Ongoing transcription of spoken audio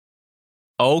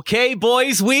Okay,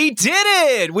 boys, we did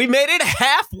it! We made it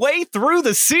halfway through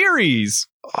the series!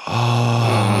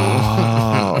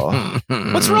 Oh.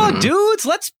 What's wrong, dudes?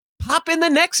 Let's pop in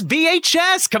the next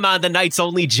VHS! Come on, the night's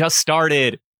only just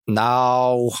started.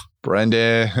 No.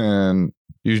 Brendan,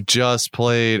 you just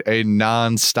played a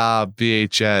non-stop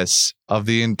VHS of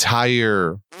the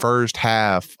entire first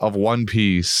half of One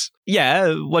Piece.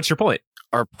 Yeah, what's your point?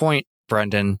 Our point,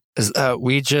 Brendan, is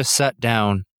we just sat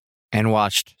down and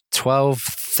watched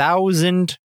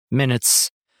 12,000 minutes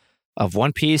of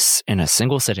One Piece in a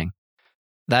single sitting.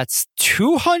 That's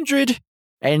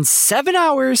 207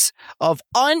 hours of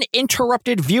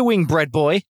uninterrupted viewing, Bread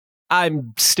Boy.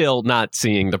 I'm still not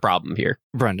seeing the problem here.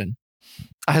 Brendan,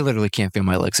 I literally can't feel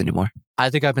my legs anymore. I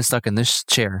think I've been stuck in this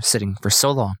chair sitting for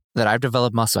so long that I've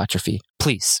developed muscle atrophy.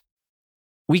 Please.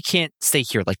 We can't stay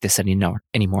here like this anymore.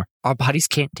 Our bodies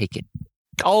can't take it.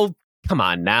 Oh, come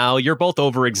on now. You're both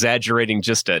over-exaggerating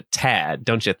just a tad,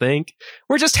 don't you think?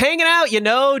 We're just hanging out,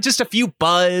 just a few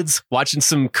buds, watching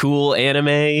some cool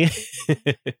anime.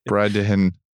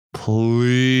 Brendan,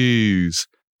 please.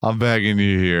 I'm begging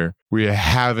you here. We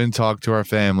haven't talked to our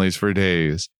families for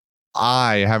days.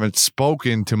 I haven't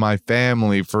spoken to my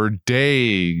family for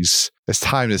days. It's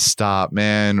time to stop,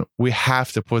 man. We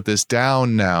have to put this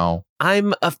down now.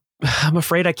 I'm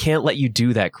afraid I can't let you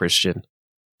do that, Christian.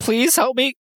 Please help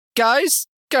me. Guys,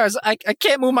 I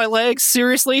can't move my legs.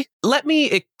 Seriously? Let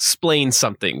me explain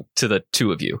something to the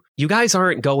two of you. You guys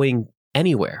aren't going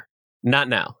anywhere. Not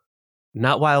now.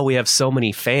 Not while we have so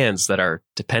many fans that are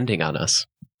depending on us.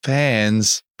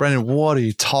 Fans? Brendan, what are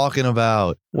you talking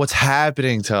about? What's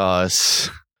happening to us?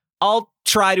 I'll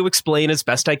try to explain as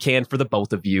best I can for the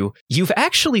both of you. You've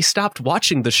actually stopped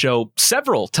watching the show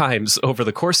several times over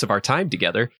the course of our time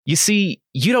together. You see,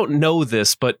 you don't know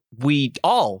this, but we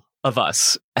all of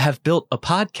us have built a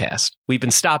podcast. We've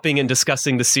been stopping and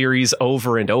discussing the series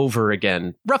over and over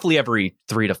again, roughly every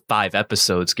 3 to 5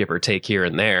 episodes, give or take here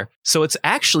and there. So it's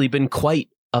actually been quite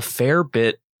a fair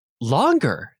bit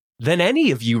longer than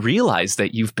any of you realize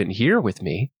that you've been here with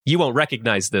me. You won't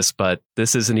recognize this, but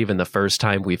this isn't even the first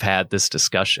time we've had this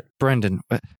discussion. Brendan,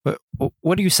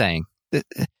 what are you saying?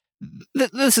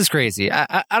 This is crazy.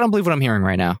 I don't believe what I'm hearing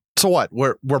right now. So what?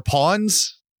 We're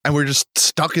pawns? And we're just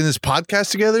stuck in this podcast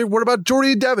together? What about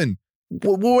Jordy and Devin?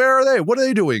 Where are they? What are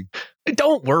they doing?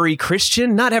 Don't worry,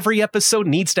 Christian. Not every episode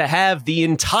needs to have the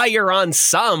entire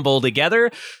ensemble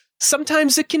together.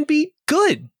 Sometimes it can be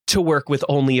good to work with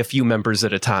only a few members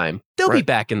at a time. They'll be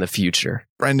back in the future.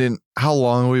 Brendan, how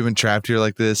long have we been trapped here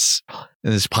like this in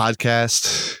this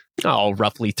podcast? Oh,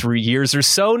 roughly 3 years or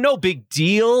so. No big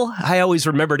deal. I always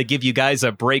remember to give you guys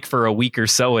a break for a week or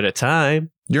so at a time.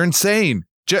 You're insane.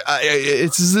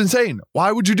 It's insane.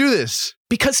 Why would you do this?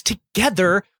 Because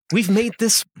together, we've made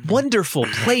this wonderful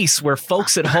place where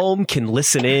folks at home can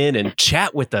listen in and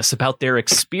chat with us about their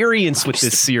experience with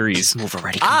this series.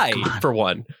 I, for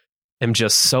one, am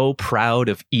just so proud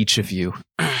of each of you.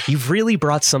 You've really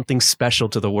brought something special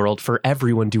to the world for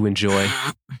everyone to enjoy.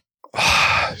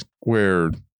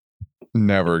 We're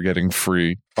never getting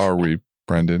free, are we,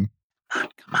 Brendan?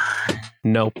 Come on.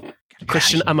 Nope.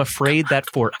 Christian, I'm afraid that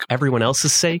for everyone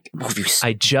else's sake,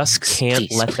 I just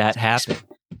can't let that happen.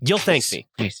 You'll thank me.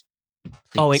 Please.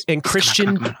 Oh, and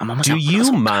Christian, do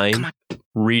you mind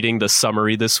reading the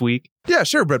summary this week? Yeah,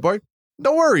 sure, Bread Boy.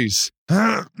 No worries.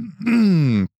 Let's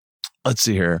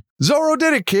see here. Zoro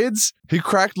did it, kids. He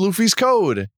cracked Luffy's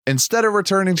code. Instead of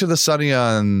returning to the Sunny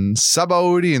on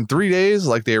Sabaody in 3 days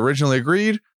like they originally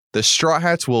agreed, the Straw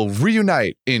Hats will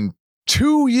reunite in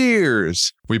 2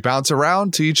 years. We bounce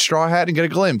around to each Straw Hat and get a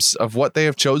glimpse of what they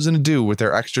have chosen to do with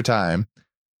their extra time.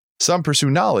 Some pursue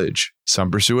knowledge,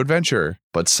 some pursue adventure,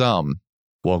 but some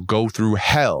will go through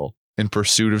hell in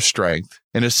pursuit of strength.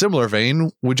 In a similar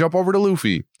vein, we jump over to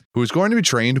Luffy, who is going to be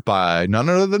trained by none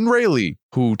other than Rayleigh,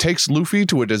 who takes Luffy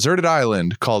to a deserted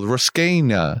island called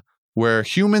Ruscana, where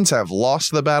humans have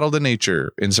lost the battle to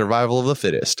nature in survival of the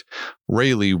fittest.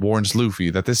 Rayleigh warns Luffy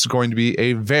that this is going to be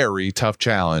a very tough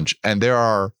challenge, and there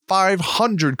are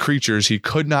 500 creatures he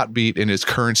could not beat in his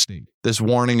current state. This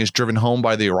warning is driven home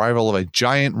by the arrival of a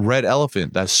giant red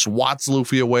elephant that swats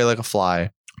Luffy away like a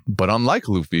fly. But unlike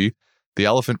Luffy, the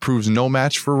elephant proves no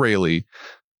match for Rayleigh.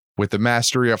 With the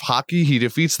mastery of Haki, he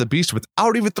defeats the beast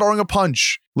without even throwing a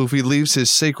punch. Luffy leaves his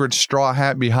sacred straw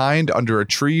hat behind under a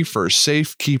tree for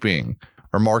safekeeping,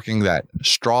 remarking that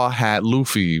Straw Hat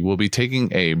Luffy will be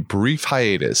taking a brief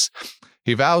hiatus.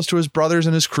 He vows to his brothers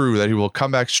and his crew that he will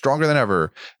come back stronger than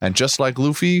ever, and just like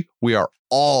Luffy, we are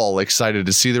all excited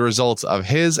to see the results of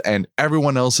his and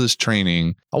everyone else's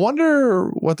training. I wonder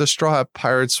what the Straw Hat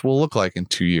Pirates will look like in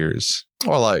 2 years,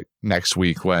 or like next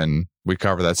week when we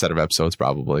cover that set of episodes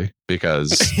probably,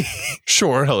 because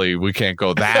surely we can't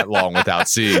go that long without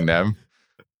seeing them.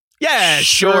 Yeah,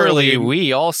 Surely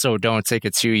we also don't take a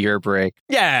 2-year break.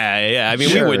 Yeah. I mean,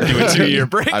 Sure. we wouldn't do a 2-year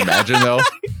break. I imagine though.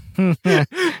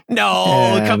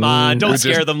 No, come on. Don't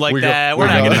scare them like that. We're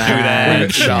not going to do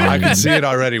that. No, I can see it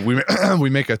already. We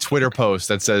make a Twitter post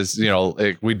that says,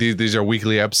 these are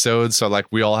weekly episodes. So like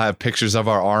we all have pictures of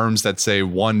our arms that say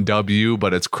 1W,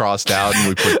 but it's crossed out and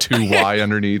we put 2Y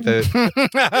underneath it.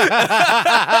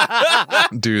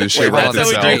 Dude, the shit Wait, writes that's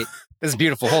itself. great. This is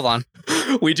beautiful. Hold on.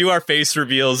 We do our face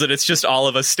reveals, and it's just all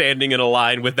of us standing in a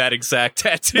line with that exact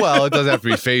tattoo. Well, it doesn't have to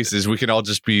be faces. We can all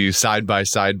just be side by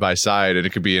side, and it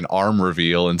could be an arm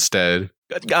reveal instead.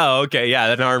 Oh, okay,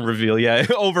 yeah, an arm reveal, yeah.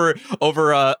 Over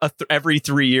every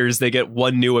 3 years, they get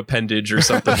one new appendage or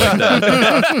something like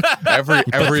that.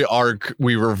 Every arc,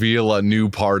 we reveal a new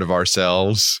part of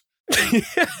ourselves.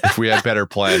 If we had better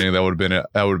planning, that would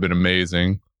have been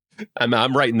amazing.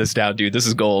 I'm writing this down, dude. This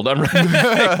is gold. I'm writing.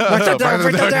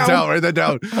 Write that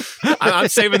down. I'm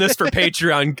saving this for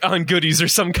Patreon on goodies or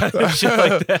some kind of shit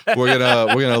like that. We're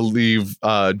gonna leave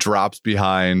drops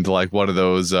behind, like one of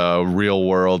those real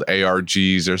world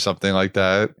ARGs or something like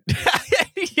that.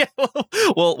 Yeah,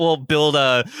 we'll build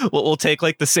we'll take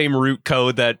like the same root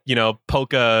code that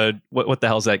Poka, what the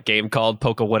hell's that game called,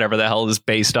 Poka whatever the hell is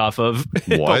based off of.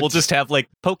 But we'll just have like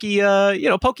Pokey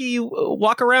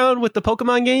walk around with the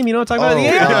Pokemon game. You know what I'm talking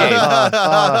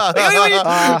about? The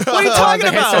game. What are you talking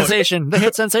about? The hit sensation. The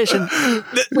hit sensation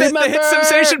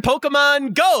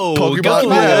Pokemon Go. Pokemon,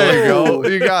 Go. yeah, there you go.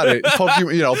 You got it.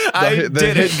 Pokemon,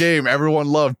 the hit it. game everyone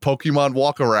loved, Pokemon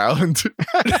Walk Around.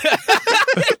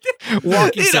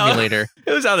 Walking simulator.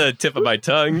 It was on the tip of my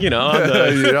tongue, you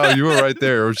were right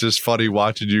there. It was just funny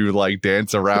watching you like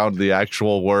dance around the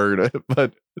actual word.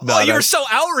 But no, you were so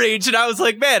outraged, and I was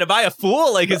like, "Man, am I a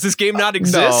fool? Like, does this game not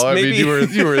exist?" No, I Maybe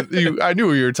mean, you. I knew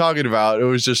what you were talking about. It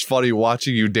was just funny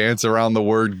watching you dance around the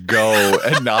word "go"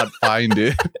 and not find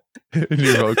it in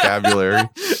your vocabulary.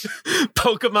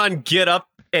 Pokemon get up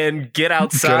and get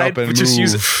outside. Get up and just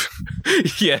move. use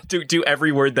it. Yeah, do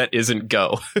every word that isn't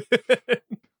go.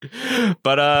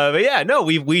 But yeah, no,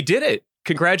 we did it.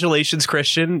 Congratulations,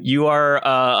 Christian. You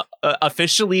are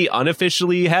unofficially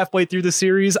halfway through the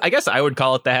series. I guess I would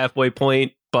call it the halfway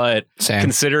point, but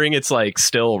considering it's like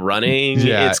still running,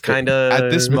 it's kind of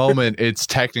at this moment, it's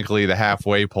technically the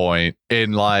halfway point.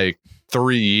 In like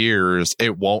 3 years,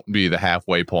 it won't be the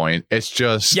halfway point. It's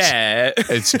just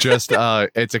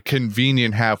it's a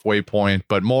convenient halfway point,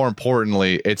 but more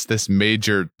importantly, it's this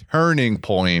major turning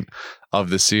point of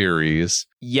the series.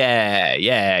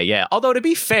 Yeah. Although to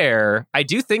be fair, I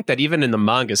do think that even in the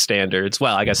manga standards,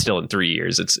 well, I guess still in 3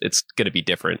 years, it's going to be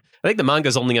different. I think the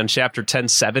manga's only on chapter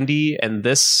 1070, and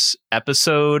this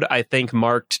episode, I think,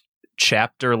 marked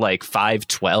chapter like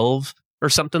 512 or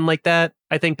something like that,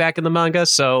 I think, back in the manga.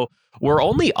 So we're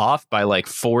only off by like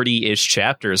 40-ish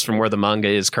chapters from where the manga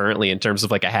is currently in terms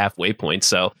of like a halfway point.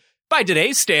 So by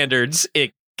today's standards,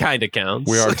 it kind of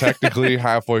counts. We are technically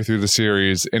halfway through the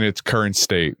series in its current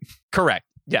state. Correct.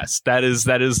 Yes, that is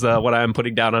what I'm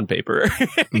putting down on paper.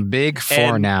 Big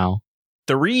 4 now.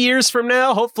 3 years from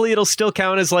now, hopefully it'll still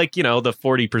count as like, the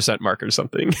 40% mark or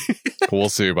something. We'll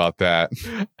see about that.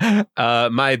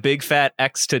 My big fat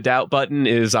X to doubt button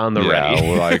is on the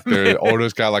ready. Like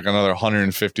Oda's got like another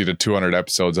 150 to 200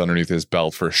 episodes underneath his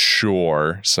belt for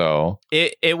sure. So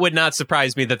it would not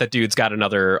surprise me that the dude's got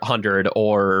another 100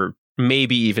 or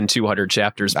maybe even 200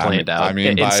 chapters planned out. I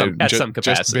mean, at some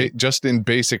capacity. Just in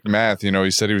basic math,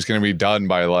 he said he was going to be done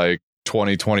by like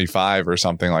 2025 or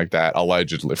something like that,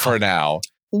 allegedly. For now,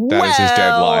 that is his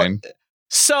deadline.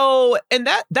 So, and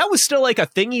that was still like a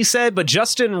thing he said, but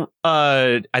Justin,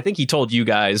 I think he told you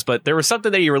guys, but there was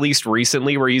something that he released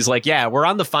recently where he's like, yeah, we're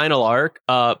on the final arc,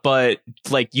 but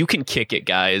like, you can kick it,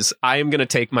 guys. I am going to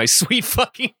take my sweet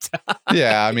fucking time.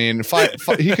 Yeah, I mean,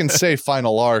 he can say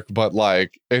final arc, but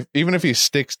like, even if he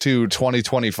sticks to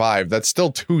 2025, that's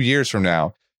still 2 years from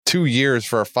now. 2 years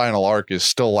for a final arc is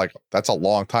still like, that's a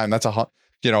long time. That's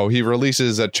he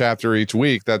releases a chapter each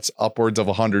week. That's upwards of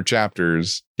 100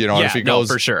 chapters. If he goes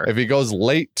for sure. If he goes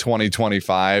late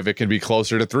 2025, it can be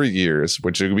closer to 3 years,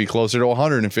 which would be closer to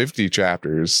 150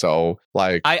 chapters. So,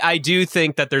 like, I do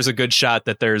think that there's a good shot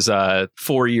that there's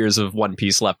 4 years of One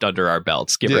Piece left under our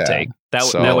belts, give or take.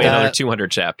 That way, another 200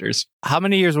 chapters. How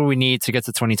many years will we need to get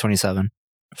to 2027?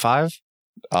 5?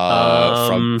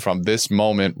 From this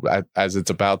moment, as it's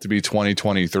about to be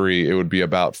 2023, it would be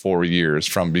about 4 years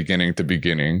from beginning to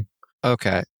beginning.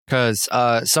 Okay, because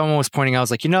someone was pointing out, I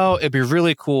was like, it'd be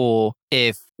really cool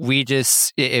if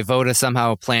Oda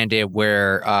somehow planned it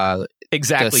where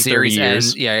exactly the 30 series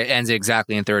years. it ends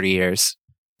exactly in 30 years.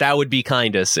 That would be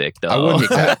kind of sick, though.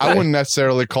 I wouldn't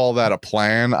necessarily call that a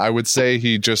plan. I would say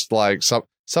he just like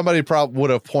somebody probably would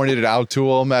have pointed it out to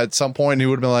him at some point, and he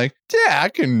would have been like, "Yeah, I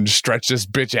can stretch this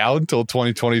bitch out until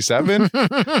 2027."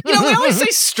 We always say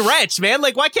stretch, man.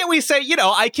 Like, why can't we say,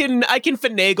 I can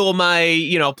finagle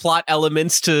my, plot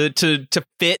elements to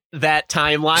fit that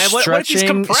timeline? What if he's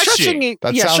compressing?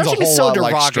 That sounds a stretching whole is so lot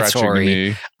like stretching to derogatory.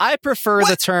 me. I prefer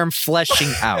the term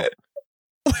fleshing out.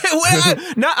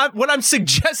 What I'm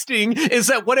suggesting is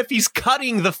that what if he's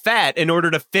cutting the fat in order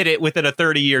to fit it within a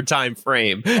 30-year time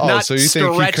frame, not so you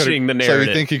think stretching the So narrative.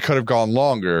 you think he could have gone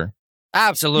longer?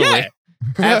 Absolutely.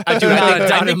 Yeah. I Not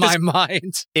think in my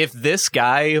mind. if this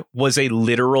guy was a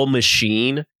literal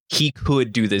machine, he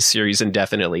could do this series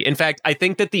indefinitely. In fact, I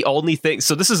think that the only thing,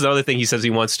 so this is another thing he says he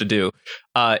wants to do.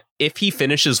 If he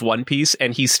finishes One Piece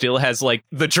and he still has like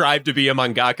the drive to be a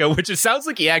mangaka, which it sounds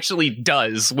like he actually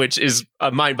does, which is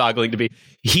mind-boggling to me.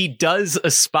 He does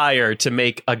aspire to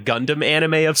make a Gundam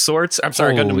anime of sorts. I'm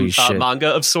sorry, Gundam manga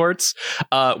of sorts,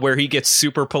 where he gets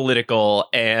super political.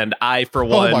 And I, for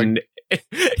one,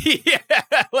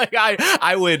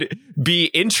 I would be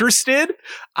interested.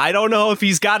 I don't know if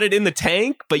he's got it in the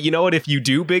tank, but you know what? If you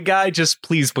do, big guy, just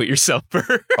please put yourself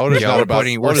first. Oda's not about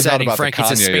the Frankie to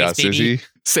Kanye, space, is he?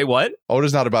 Say what?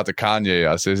 Oda's not about the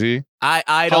Kanye, is he?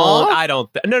 I don't.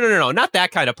 No, not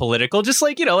that kind of political. Just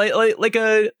like like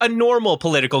a normal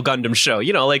political Gundam show.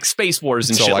 Like Space Wars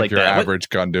and so shit like like your that. average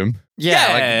Gundam.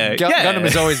 Gundam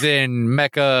has always been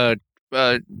mecha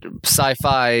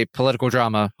sci-fi political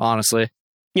drama, honestly.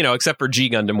 Except for G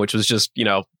Gundam, which was just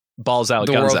balls out,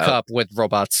 the guns World out. Cup with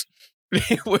robots.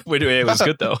 It was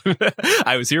good though.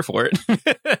 I was here for it.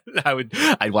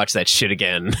 I'd watch that shit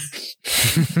again.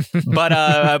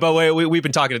 but we've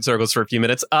been talking in circles for a few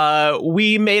minutes.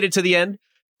 We made it to the end,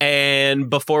 and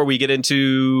before we get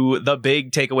into the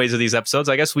big takeaways of these episodes,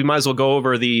 I guess we might as well go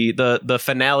over the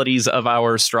finalities of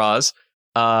our straws.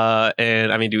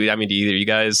 And I mean, do either of you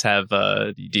guys have?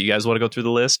 Do you guys want to go through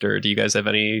the list, or do you guys have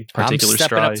any particular straw? I'm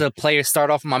stepping up to the play. Start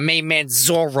off with my main man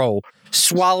Zoro,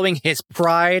 swallowing his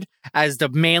pride as the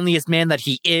manliest man that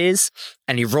he is,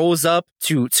 and he rolls up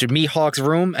to Mihawk's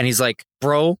room, and he's like,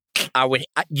 "Bro,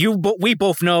 we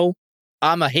both know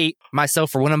I'ma hate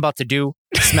myself for what I'm about to do."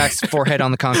 Smacks forehead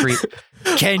on the concrete.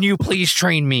 Can you please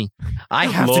train me? I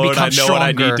have to become stronger. I know what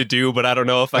I need to do, but I don't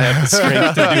know if I have the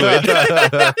strength to do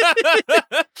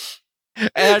it.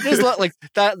 And I just like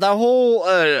that whole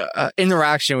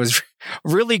interaction was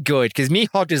really good because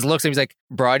Mihawk just looks at him. He's like,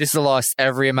 "Bro, I just lost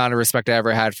every amount of respect I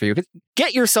ever had for you.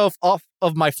 Get yourself off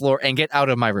of my floor and get out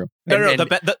of my room." No.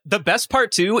 The best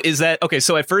part too is that, okay,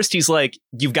 so at first he's like,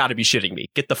 "You've got to be shitting me.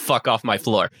 Get the fuck off my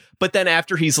floor." But then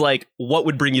after he's like, "What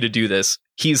would bring you to do this?"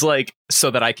 He's like,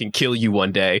 "So that I can kill you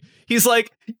one day." He's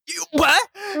like, "What?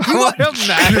 What a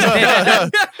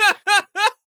madman."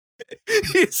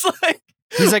 He's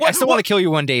like, "I still want to kill you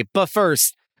one day, but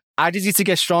first, I just need to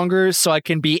get stronger so I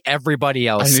can be everybody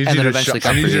else, and then eventually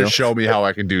come for you." I need you to show me how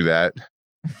I can do that.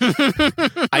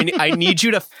 I need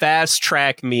you to fast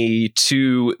track me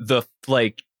to the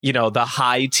the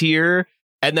high tier,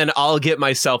 and then I'll get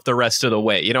myself the rest of the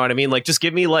way. You know what I mean? Like, just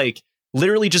give me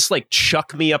literally just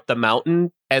chuck me up the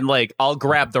mountain, and I'll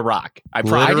grab the rock. I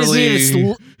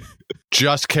literally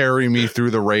just carry me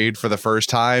through the raid for the first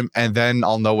time, and then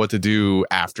I'll know what to do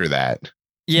after that.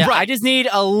 Yeah, right. I just need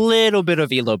a little bit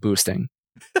of elo boosting.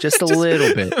 Just a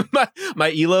little bit.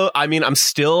 My elo, I mean,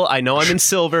 I know I'm in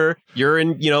silver. You're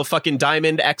in, fucking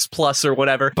diamond X plus or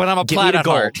whatever. But I'm a platinum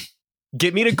heart.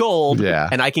 Get me to gold, yeah,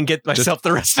 and I can get myself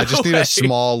the rest of the way. I just need a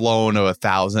small loan of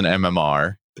 1,000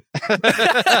 MMR.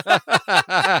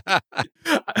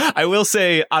 I will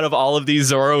say, out of all of these,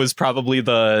 Zoro is probably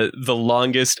the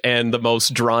longest and the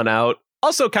most drawn out.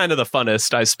 Also, kind of the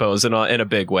funnest, I suppose, in a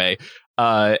big way.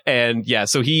 And yeah,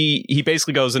 so he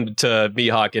basically goes into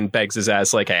Mihawk and begs his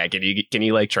ass, like, "Hey, can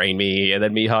you train me?" And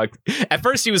then Mihawk, at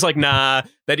first he was like, "Nah."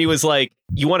 Then he was like,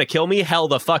 "You want to kill me? Hell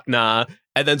the fuck nah."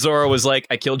 And then Zoro was like,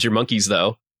 "I killed your monkeys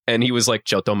though." And he was like,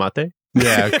 "Choto mate."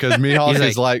 Yeah, because Mihawk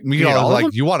is like,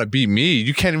 "You want to beat me?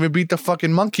 You can't even beat the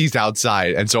fucking monkeys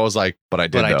outside." And so I was like, "But I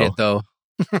did though."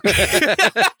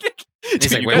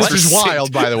 He's like, "Wait, this is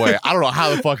wild, by the way. I don't know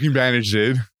how the fuck he managed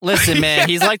it." Listen, man,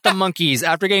 he's like the monkeys.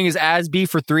 After getting his ass beat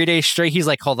for 3 days straight, he's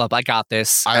like, "Hold up, I got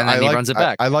this." And then he runs it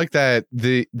back. I like that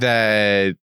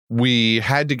that we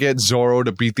had to get Zoro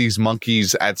to beat these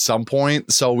monkeys at some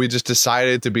point, so we just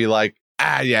decided to be like,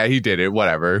 yeah, he did it.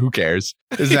 Whatever. Who cares?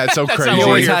 Isn't that so crazy?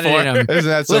 Isn't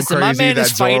that so crazy that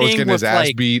Zoro's getting his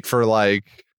ass beat for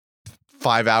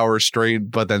 5 hours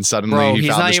straight, but then suddenly Bro, he he's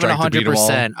found not the even strength to beat them all.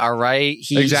 100%. All right,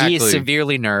 he Exactly. is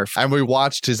severely nerfed. And we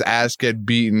watched his ass get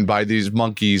beaten by these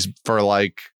monkeys for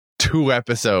like 2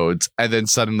 episodes, and then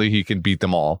suddenly he can beat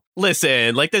them all.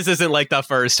 Listen, like this isn't like the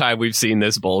first time we've seen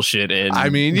this bullshit in. I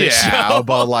mean, this yeah, show.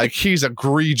 but like he's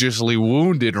egregiously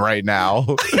wounded right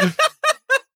now.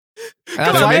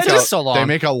 That's They why make it took so long. They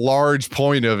make a large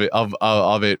point of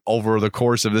it over the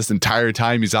course of this entire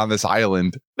time he's on this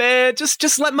island. Man,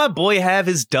 just let my boy have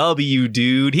his W,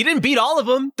 dude. He didn't beat all of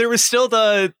them. There was still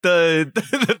the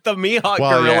Mihawk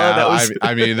gorilla. That was.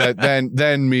 I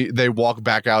mean, they walk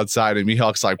back outside, and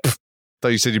Mihawk's like, "Thought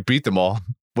you said you beat them all.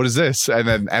 What is this?" And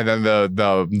then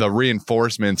the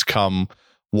reinforcements come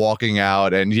walking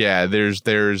out, and yeah, there's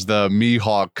the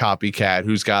Mihawk copycat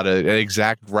who's got an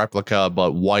exact replica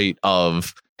but white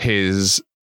of his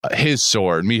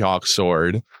sword, Mihawk's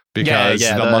sword, because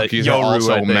the monkeys Yoru, are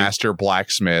also I think. master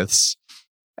blacksmiths,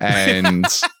 and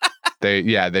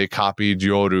they copied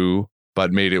Yoru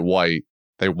but made it white.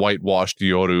 They whitewashed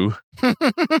Yoru,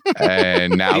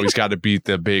 and now he's got to beat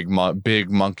the big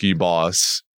monkey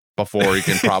boss before he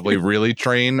can probably really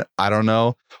train. I don't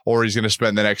know. Or he's going to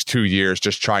spend the next 2 years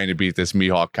just trying to beat this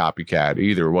Mihawk copycat.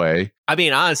 Either way. I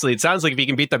mean, honestly, it sounds like if he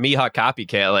can beat the Mihawk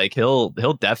copycat, like he'll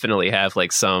definitely have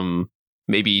like some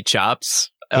maybe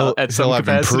chops at some He'll have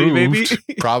capacity. Maybe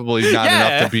Probably not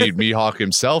Yeah. enough to beat Mihawk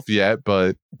himself yet,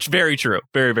 but very true,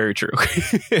 very very true.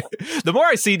 The more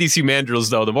I see these Humandrils,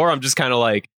 though, the more I'm just kind of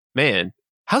like, man,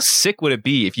 how sick would it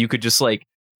be if you could just like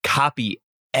copy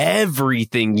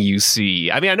everything you see?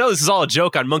 I mean, I know this is all a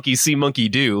joke on monkey see, monkey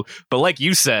do, but like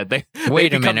you said, they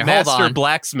Wait a become minute, hold master on.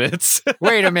 blacksmiths.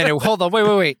 Wait a minute. Hold on.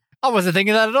 Wait. I wasn't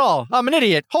thinking that at all. I'm an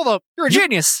idiot. Hold up. You're a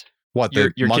genius. what, You're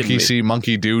the kidding monkey me. see,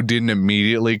 monkey do didn't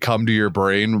immediately come to your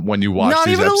brain when you watched Not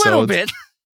these even episodes? a little bit.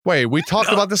 Wait, we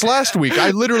talked about this last week. I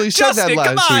literally said Justin, that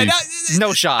come last on. week.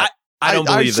 No shot. I don't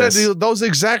I believe said this. those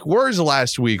exact words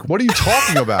last week. What are you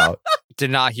talking about?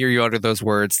 Did not hear you utter those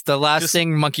words. The last Just-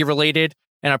 thing monkey related,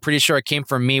 and I'm pretty sure it came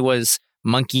from me, was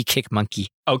monkey kick monkey.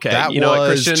 Okay, That you know what,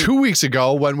 was Christian? 2 weeks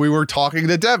ago when we were talking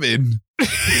to Devin.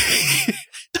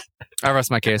 I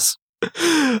rest my case.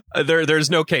 There's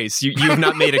no case. You have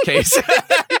not made a case.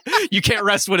 You can't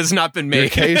rest what has not been Your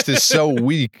made. case is so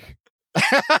weak.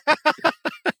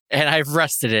 And I've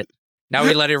rested it. Now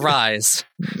we let it rise.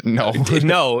 No,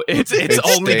 No, it's It's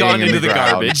only staying gone in into the the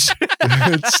ground. garbage.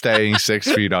 it's staying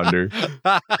 6 feet under.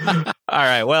 All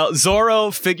right. Well,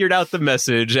 Zoro figured out the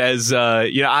message as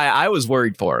I was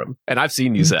worried for him, and I've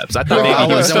seen these eps. I thought Bro, maybe I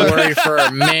he was Don't worry for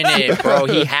a minute, bro.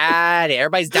 He had it.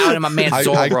 Everybody's doubting my man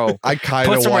Zoro. I kind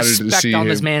Put of some wanted to respect see on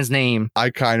this him. man's name. I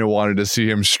kind of wanted to see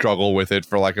him struggle with it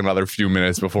for like another few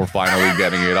minutes before finally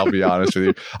getting it. I'll be honest with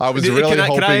you. I was Can really I- can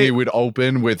hoping I- he would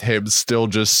open with him still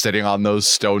just sitting on those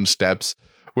stone steps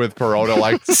with Perona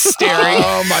like Staring.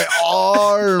 Oh, my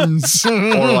arms,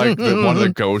 or like one of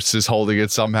the ghosts is holding it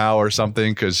somehow or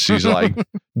something because she's like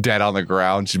dead on the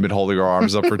ground. She's been holding her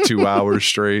arms up for 2 hours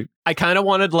straight. I kind of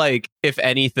wanted, like, if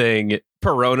anything,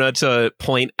 Perona to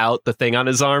point out the thing on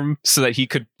his arm so that he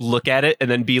could look at it and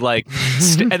then be like,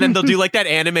 and then they'll do like that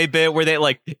anime bit where they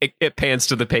like it pans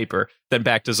to the paper, then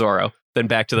back to Zoro, then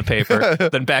back to the paper,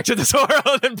 then back to the Zoro,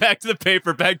 then back to the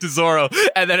paper, back to Zoro,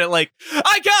 and then it like,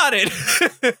 I got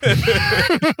it.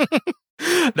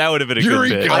 That would have been a good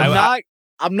Eureka. bit.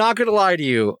 I'm not gonna lie to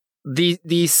you.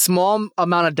 The small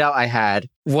amount of doubt I had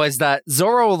was that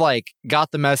Zoro like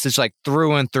got the message like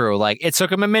through and through. Like it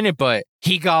took him a minute, but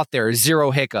he got there,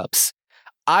 0 hiccups.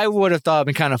 I would have thought it'd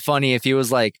been kind of funny if he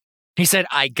was like, he said,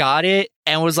 I got it,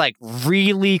 and was like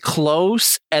really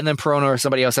close, and then Perona or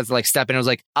somebody else had to like step in and was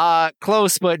like,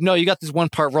 close, but no, you got this one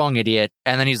part wrong, idiot.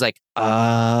 And then he's like,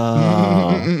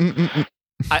 oh.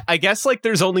 I guess like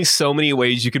there's only so many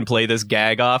ways you can play this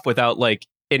gag off without like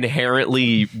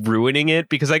inherently ruining it,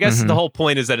 because I guess Mhm. the whole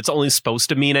point is that it's only supposed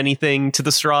to mean anything to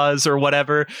the straws or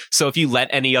whatever. So if you let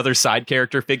any other side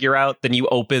character figure out, then you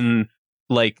open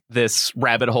like this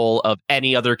rabbit hole of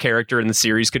any other character in the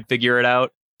series could figure it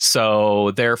out.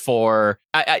 So therefore,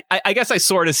 I guess I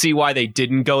sort of see why they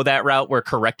didn't go that route where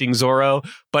correcting Zoro.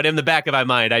 But in the back of my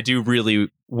mind, I do really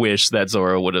wish that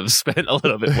Zoro would have spent a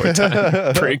little bit more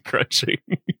time brain crunching.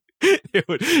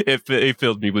 It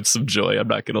filled me with some joy. I'm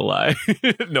not gonna lie,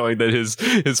 knowing that his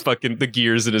fucking the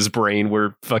gears in his brain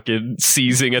were fucking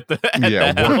seizing at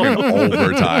Yeah, that working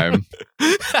overtime.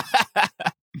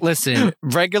 Listen,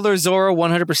 regular Zoro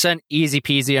 100% easy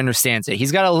peasy understands it.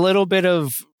 He's got a little bit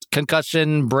of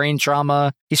concussion, brain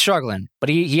trauma. He's struggling, but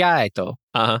he alright though.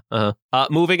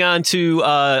 Moving on to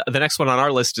the next one on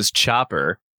our list is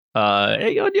Chopper.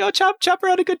 hey, Chopper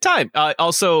had a good time.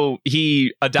 Also,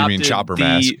 he adopted. You mean Chopper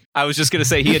Mask? I was just gonna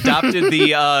say he adopted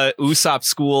the Usopp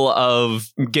school of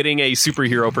getting a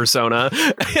superhero persona,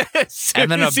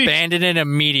 and then abandoned it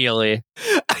immediately.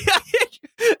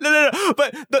 No.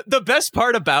 But the best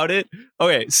part about it,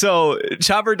 okay, so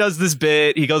Chopper does this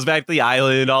bit. He goes back to the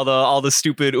island. All the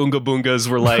stupid Oonga Boongas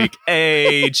were like,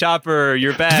 "Hey, Chopper,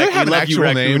 you're back. Do they have we an love you, actual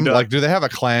Raccoon name? Dog." Like, do they have a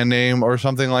clan name or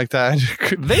something like that?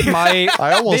 They might.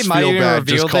 I almost They might feel even bad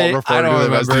just reveal referring to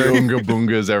them as the Oonga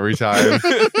Boongas every time.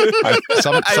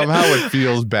 Somehow it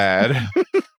feels bad.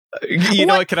 You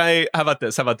know what? How about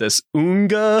this?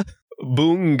 Oonga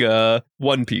Boonga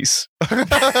One Piece.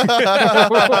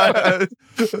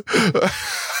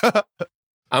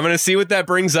 I'm gonna see what that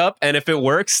brings up, and if it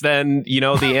works, then the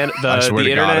I swear the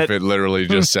to God, internet. if it literally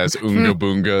just says Oonga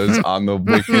Boongas on the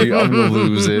wiki, I'm gonna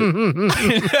lose it.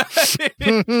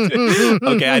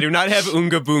 Okay, I do not have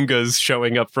Oonga Boongas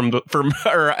showing up from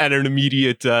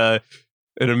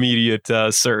an immediate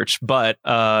search, but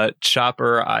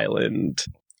Chopper Island.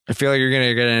 I feel like you're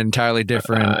gonna get an entirely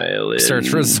different Island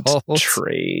search results.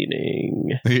 Training.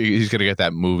 He's gonna get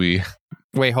that movie.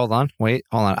 Wait, hold on.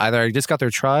 Either I just got their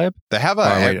tribe. They have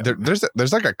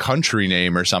there's like a country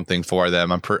name or something for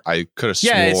them. I could have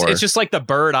swore. Yeah, it's just like the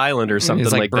Bird Island or something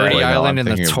It's like that. Birdie Wait, no, Island I'm in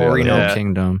the thinking of the Torino other- Yeah.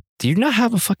 Kingdom. Do you not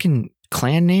have a fucking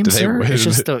clan name, sir? It's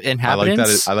just the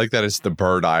inhabitants. I like that it's the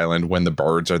Bird Island when the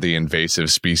birds are the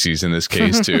invasive species in this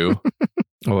case too.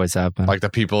 Always happen. Like the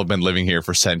people have been living here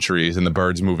for centuries and the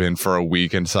birds move in for a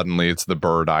week and suddenly it's the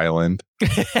Bird Island.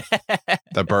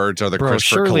 The birds are the Bro,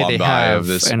 Christopher surely they Columbi have of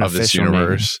this an official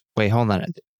universe. Wait, hold on.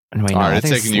 Wait, no, All right, I it's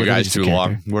think taking you literally guys just a too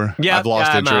character. long. Yeah, I've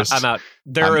lost interest. I'm out.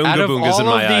 There are Out Oonga of Boongas all in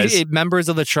my of eyes. the members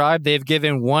of the tribe, they've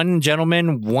given one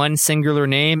gentleman one singular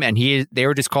name, and they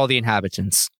were just called the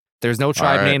inhabitants. There's no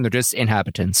tribe All right. name; they're just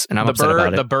inhabitants, and I'm the upset bird,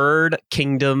 about it. the Bird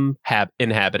Kingdom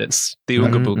inhabitants, the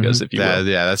Oonga Boongas, if you will.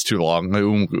 Yeah, that's too long.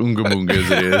 Oonga Boongas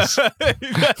it is.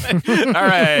 All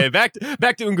right, back to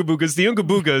Oonga Boongas. The Oonga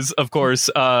Boongas, of course,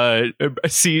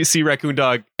 see Raccoon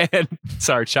Dog and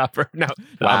sorry, Chopper. No,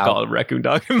 I'm calling him Raccoon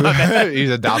Dog. My bad.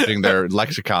 He's adopting their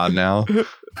lexicon now.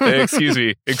 Excuse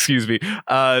me.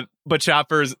 But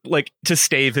Chopper's like to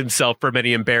stave himself from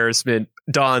any embarrassment,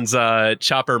 dons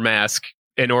Chopper mask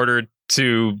in order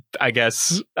to, I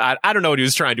guess, I don't know what he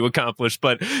was trying to accomplish,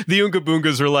 but the Oonga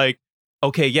Boongas were like,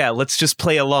 okay, yeah, let's just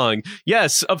play along.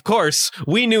 Yes, of course,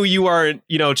 we knew you aren't,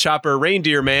 Chopper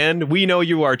Reindeer Man. We know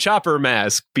you are Chopper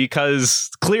Mask because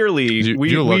clearly You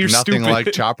we're look nothing stupid.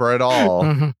 like Chopper at all.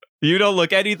 Mhm. You don't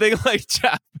look anything like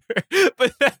Chopper.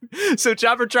 But then, so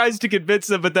Chopper tries to convince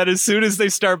them, but then as soon as they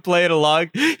start playing along,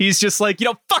 he's just like,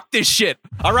 fuck this shit.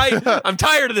 All right? I'm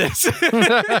tired of this.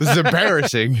 This is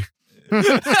embarrassing.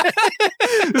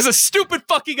 This is a stupid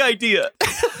fucking idea.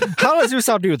 How does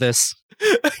Usopp do this?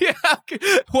 Yeah.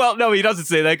 Well, no, he doesn't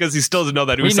say that because he still doesn't know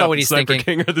that We know Usopp what and he's Sniper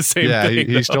thinking. King are the same Yeah, thing.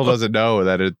 he still though. doesn't know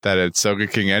that it's Soga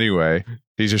King anyway.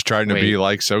 He's just trying to be Wait.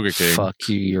 like Soga King. Fuck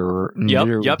you.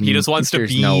 Yep. He just wants to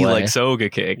There's be no way. like Soga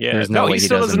King. Yeah. There's no way he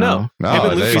still doesn't know. No,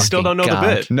 Him and they- Luffy still don't know Fucking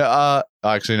the bit. No,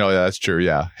 actually, no, yeah, that's true.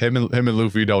 Yeah, him and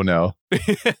Luffy don't know.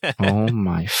 Oh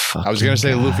my fuck. I was gonna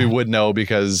say Luffy would know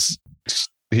because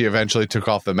he eventually took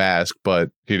off the mask, but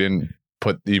he didn't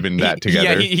put even that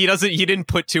together. Yeah, he doesn't. He didn't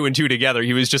put two and two together.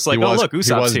 He was just like, he was, look, he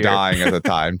Usopp's was here. dying at the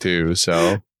time too.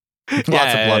 So Lots of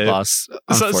blood loss.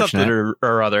 Something Unfortunate.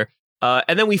 or other.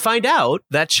 And then we find out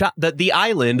that that the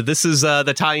island, this is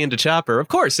the tie-in to Chopper. Of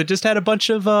course, it just had a bunch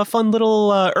of fun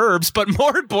little herbs, but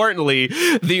more importantly,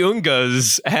 the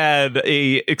Oongas had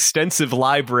a extensive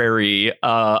library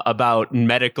about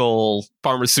medical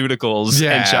pharmaceuticals.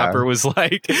 Yeah. And Chopper was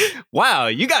like, wow,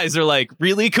 you guys are like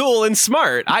really cool and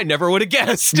smart. I never would have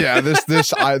guessed. yeah,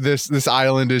 this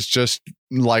island is just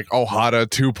like Ohara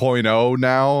 2.0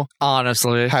 now.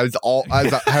 Honestly. Has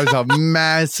a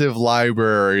massive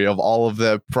library of all of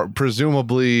the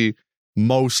presumably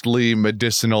mostly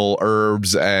medicinal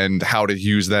herbs and how to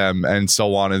use them and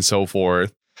so on and so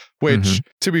forth. Which,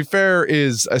 to be fair,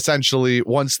 is essentially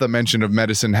once the mention of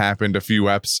medicine happened a few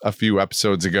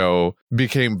episodes ago,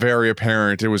 became very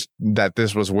apparent. It was that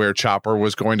this was where Chopper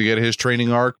was going to get his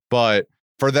training arc. But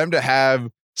for them to have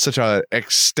such a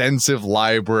extensive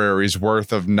library's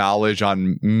worth of knowledge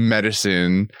on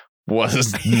medicine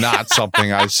was not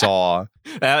something I saw.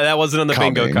 That wasn't on the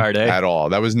bingo coming card, eh? at all.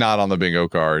 That was not on the bingo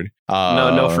card.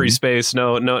 No free space.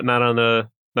 No, not on the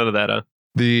none of that.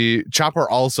 The Chopper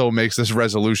also makes this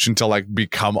resolution to like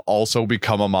become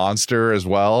a monster as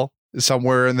well,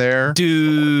 somewhere in there.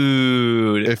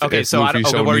 Dude. If so Luffy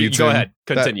needs go him. ahead.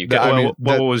 Continue. I mean,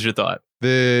 what was your thought?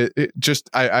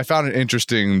 I found it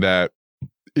interesting that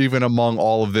even among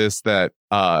all of this, that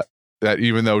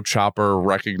even though Chopper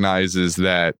recognizes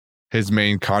that his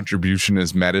main contribution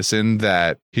is medicine,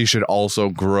 that he should also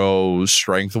grow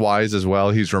strength-wise as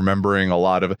well. He's remembering a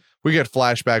lot of... We get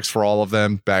flashbacks for all of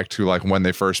them back to like when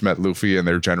they first met Luffy and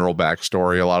their general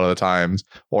backstory a lot of the times,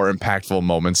 or impactful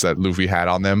moments that Luffy had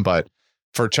on them. But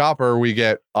for Chopper, we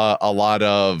get a lot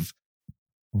of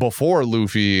before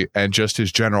Luffy and just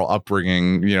his general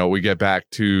upbringing. You know, we get back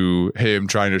to him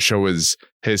trying to show his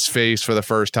face for the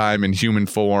first time in human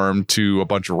form to a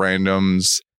bunch of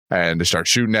randoms, and they start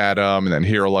shooting at him, and then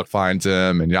Hero Luck finds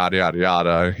him, and yada, yada,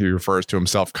 yada. He refers to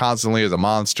himself constantly as a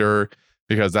monster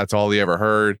because that's all he ever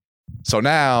heard. So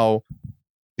now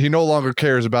he no longer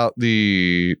cares about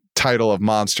the title of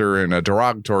monster in a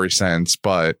derogatory sense,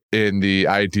 but in the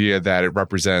idea that it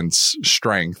represents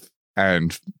strength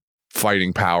and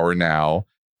fighting power now.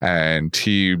 And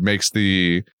he makes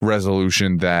the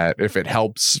resolution that if it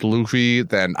helps Luffy,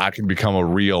 then I can become a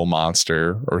real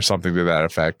monster, or something to that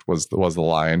effect was the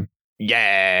line.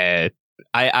 Yeah.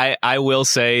 I will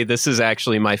say this is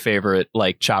actually my favorite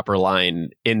like Chopper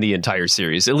line in the entire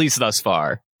series, at least thus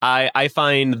far. I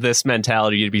find this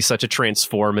mentality to be such a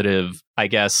transformative, I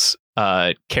guess,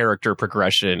 character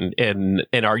progression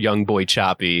in our young boy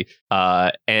Choppy.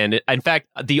 And in fact,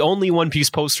 the only One Piece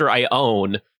poster I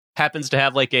own happens to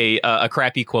have like a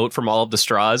crappy quote from all of the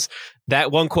straws.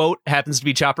 That one quote happens to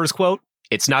be Chopper's quote.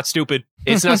 It's not stupid.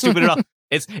 It's not stupid at all.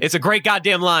 It's a great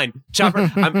goddamn line.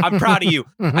 Chopper, I'm proud of you.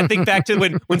 I think back to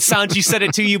when Sanji said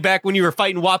it to you back when you were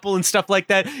fighting Wapple and stuff like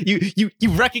that. You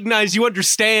recognize, you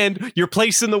understand your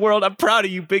place in the world. I'm proud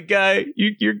of you, big guy.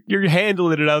 You're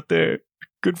handling it out there.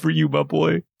 Good for you, my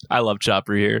boy. I love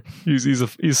Chopper here.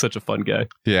 He's such a fun guy.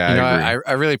 Yeah,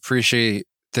 I really appreciate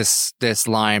this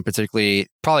line, particularly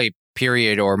probably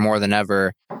period or more than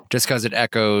ever, just because it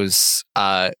echoes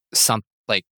some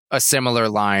like a similar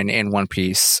line in One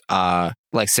Piece,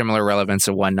 like similar relevance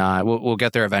and whatnot. We'll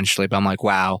get there eventually, but I'm like,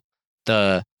 wow,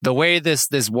 the way this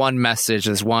one message,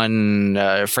 this one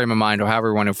frame of mind, or however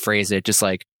you want to phrase it, just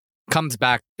like comes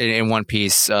back in One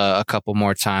Piece a couple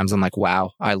more times. I'm like,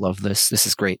 wow, I love this. This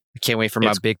is great. I can't wait for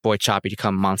my big boy Choppy to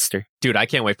become monster. Dude, I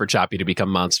can't wait for Choppy to become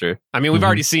monster. I mean, we've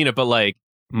already seen it, but like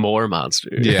more monster.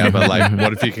 Yeah, but like,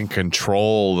 what if he can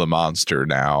control the monster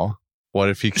now? What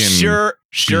if he can?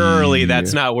 Surely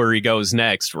that's not where he goes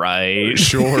next, right?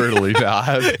 Surely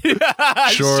not.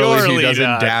 Surely he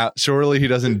doesn't down. Surely he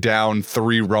doesn't down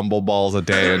 3 rumble balls a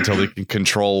day until he can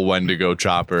control when to go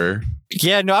Chopper.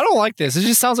 Yeah, no, I don't like this. It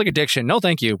just sounds like addiction. No,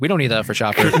 thank you. We don't need that for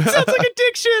Chopper. Sounds like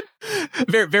addiction.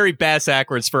 Very, very bass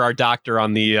backwards for our doctor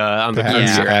on the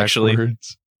here, actually.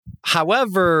 Backwards.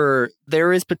 However,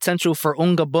 there is potential for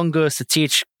Unga Bungas to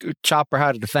teach Chopper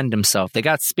how to defend himself. They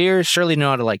got spears. Surely know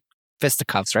how to like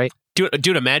fisticuffs, right?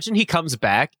 Dude, imagine he comes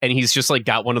back and he's just like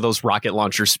got one of those rocket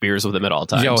launcher spears with him at all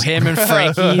times. Yo, him and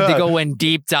Frankie, they go in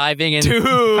deep diving and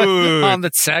on the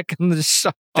tech and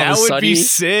the that would be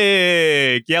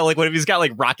sick. Yeah, like what if he's got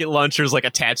like rocket launchers like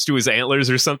attached to his antlers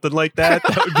or something like that?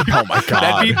 That would be, oh my god,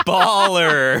 that'd be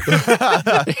baller.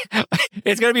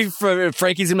 It's gonna be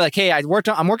Frankie's gonna be like, hey, I'm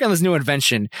working on this new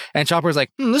invention, and Chopper's like,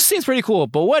 this seems pretty cool,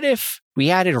 but what if we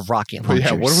added rocket launchers?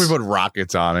 Yeah, what if we put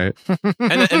rockets on it?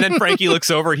 and then Frankie looks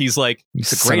over, he's like,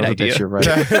 it's a great idea. Bitch, right?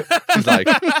 He's like,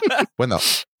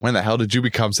 when the hell did you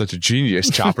become such a genius,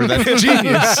 Chopper? That's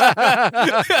genius.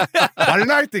 Why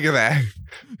didn't I think of that?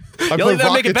 The only thing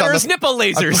that make it better is nipple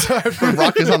lasers. I put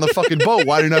rockets on the fucking boat.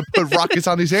 Why didn't I put rockets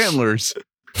on these antlers?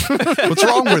 What's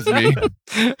wrong with me?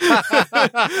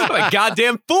 I'm a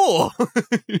goddamn fool.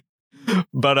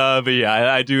 But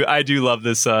yeah, I do love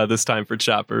this time for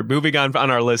Chopper. Moving on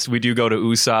our list, we do go to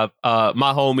Usopp,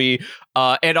 my homie,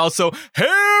 and also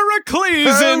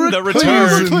Heracles, the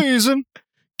return.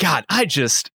 God,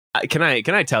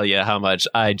 can I tell you how much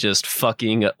I just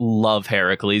fucking love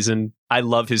Heracles? I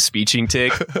love his speeching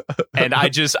tick, and I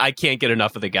can't get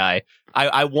enough of the guy.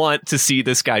 I want to see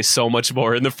this guy so much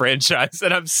more in the franchise,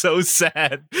 and I'm so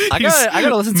sad. I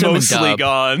gotta listen to him in dub.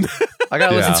 Gone. I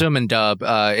gotta listen to him in dub.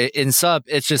 In sub,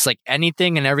 it's just like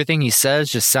anything and everything he says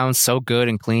just sounds so good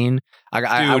and clean.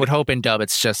 I would hope in dub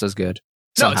it's just as good.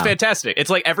 No, it's fantastic. It's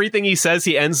like everything he says,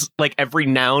 he ends like every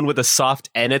noun with a soft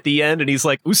N at the end, and he's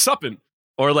like, Usoppin'.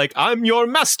 Or like, I'm your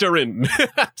masterin'.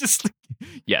 Just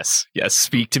yes,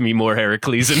 speak to me more,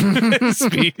 Heracles.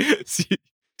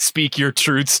 Speak your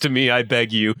truths to me, I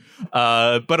beg you.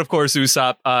 But of course,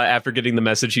 Usopp, after getting the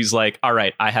message, he's like, all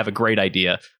right, I have a great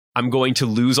idea. I'm going to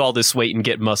lose all this weight and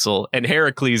get muscle. And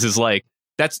Heracles is like,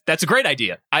 that's a great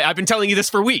idea. I've been telling you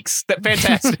this for weeks. That's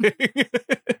fantastic.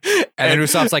 and then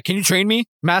Usopp's like, can you train me,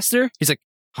 master? He's like,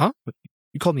 huh?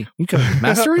 You called me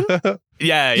Masterin?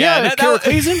 Yeah. Kara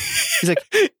Kleason? He's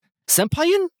like,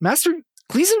 Senpai-in? Master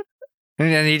Kleason?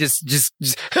 And then he just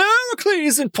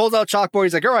Kleason pulls out chalkboard.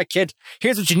 He's like, all right, kid,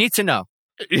 here's what you need to know.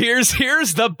 Here's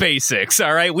the basics,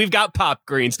 all right? We've got pop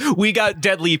greens. We got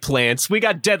deadly plants. We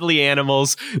got deadly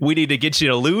animals. We need to get you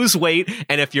to lose weight.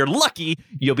 And if you're lucky,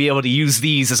 you'll be able to use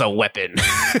these as a weapon.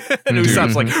 And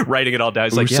Usopp's like writing it all down.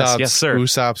 He's like, yes, sir.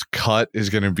 Usopp's cut is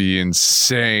going to be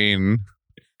insane.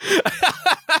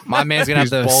 My man's going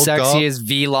to have the sexiest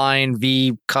V-line,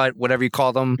 V-cut, whatever you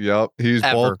call them. Yep. He's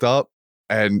bulked up.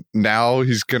 And now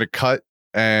he's going to cut.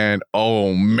 And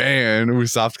oh man,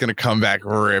 Usopp's gonna come back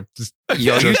ripped.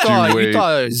 Yo, you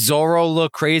thought Zoro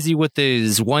looked crazy with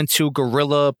his 1-2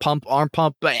 gorilla arm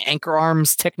pump, anchor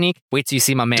arms technique? Wait till you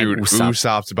see my man. Dude,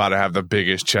 Usopp's about to have the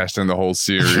biggest chest in the whole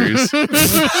series. Okay,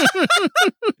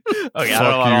 I don't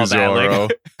know about all Zoro.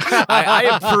 that. Like, I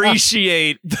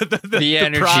appreciate the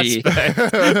energy.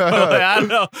 Prospect.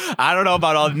 I don't know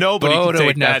about all. Nobody Bodo can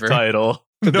take that title.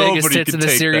 The Nobody biggest hits in the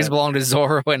series belong to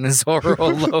Zoro and Zoro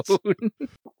alone. Oh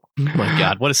my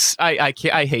God! What is I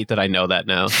hate that I know that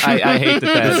now. I hate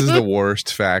that. This is the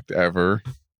worst fact ever.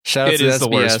 Shout out to SBS. The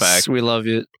worst fact. We love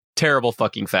it. Terrible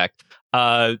fucking fact.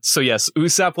 So yes,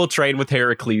 Usopp will train with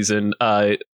Heraclean.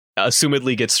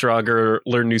 Assumedly get stronger,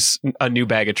 learn a new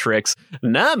bag of tricks.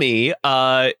 Nami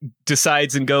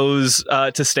decides and goes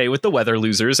to stay with the weather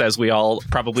losers, as we all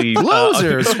probably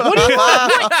losers. What do you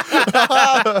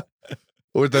want?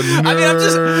 With the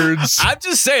nerds. I'm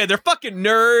just saying, they're fucking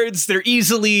nerds. They're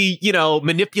easily,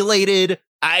 manipulated.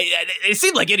 They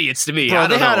seem like idiots to me. Bro,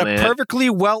 they had man. A perfectly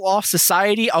well-off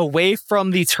society away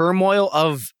from the turmoil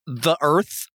of the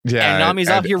Earth. Yeah, and Nami's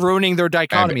out here ruining their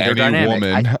dichotomy, their dynamic.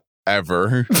 Woman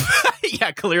ever.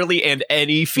 Yeah, clearly, and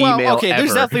any female okay, ever.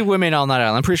 There's definitely women on that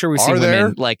island. I'm pretty sure we've seen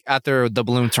women, like, at the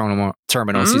balloon terminal,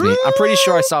 excuse me. I'm pretty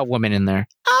sure I saw women in there.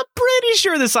 I'm pretty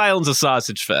sure this island's a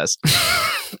sausage fest.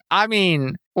 I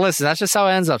mean, listen, that's just how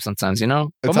it ends up sometimes, It's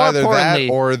but more either importantly,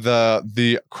 that or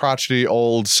the crotchety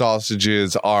old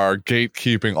sausages are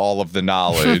gatekeeping all of the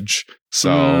knowledge.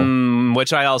 So,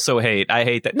 which I also hate. I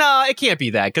hate that. No, it can't be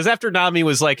that, because after Nami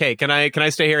was like, "Hey, can I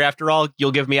stay here after all?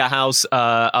 You'll give me a house,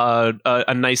 a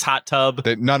nice hot tub."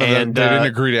 None of them. They didn't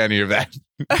agree to any of that.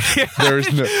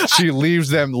 She leaves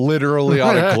them literally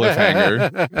on a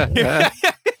cliffhanger,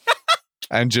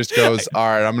 and just goes, "All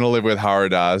right, I'm going to live with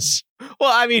Haradas."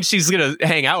 Well, I mean, she's going to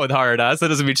hang out with Haradas. That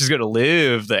doesn't mean she's going to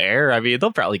live there. I mean,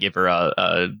 they'll probably give her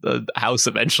a house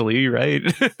eventually, right?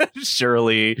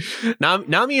 Surely.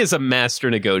 Nami is a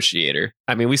master negotiator.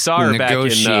 I mean, we saw her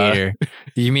negotiator. Back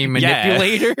in... You mean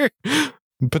manipulator?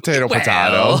 Potato.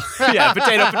 Yeah,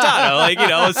 potato. Like,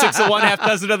 6 of one, half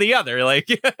dozen of the other. Like,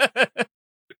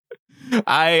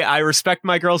 I respect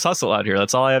my girl's hustle out here.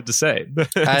 That's all I have to say.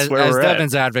 As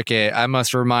Devin's advocate, I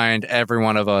must remind every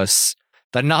one of us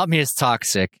that Nami is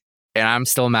toxic, and I'm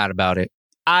still mad about it.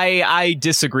 I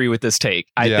disagree with this take.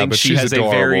 I think she has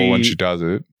adorable when she does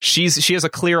it. She has a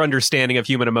clear understanding of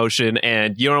human emotion,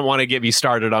 and you don't want to get me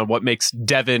started on what makes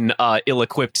Devin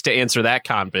ill-equipped to answer that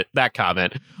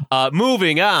comment.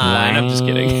 Moving on. I'm just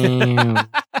kidding.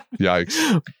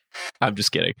 Yikes. I'm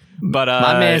just kidding. But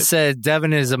my man said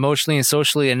Devin is emotionally and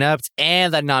socially inept,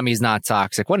 and that Nami's not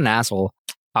toxic. What an asshole.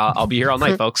 I'll be here all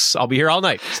night, folks. I'll be here all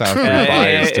night. Sounds pretty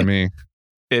biased to me.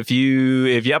 If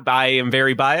I am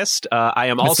very biased. I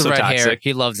am also red toxic. Hair.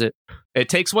 He loves it. It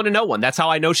takes one to know one. That's how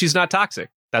I know she's not toxic.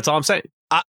 That's all I'm saying.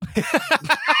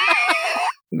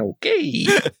 Okay.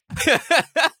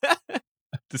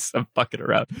 I'm fucking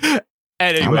around.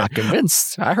 Anyway. I'm not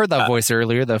convinced. I heard that voice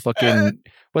earlier. The fucking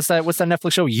what's that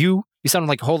Netflix show? You sound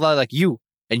like a whole lot like you,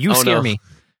 and you scare me.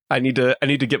 I need to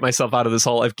get myself out of this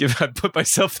hole. I've put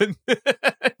myself in.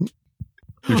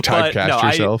 You've typecast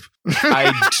yourself.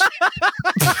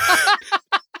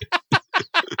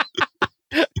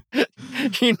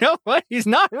 You know what? He's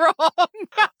not wrong.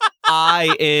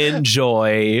 I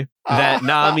enjoy that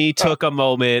Nami took a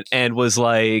moment and was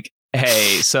like,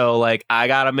 hey, so like I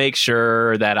gotta make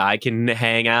sure that I can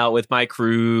hang out with my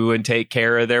crew and take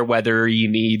care of their weathery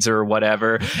needs or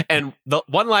whatever. And the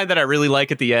one line that I really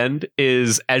like at the end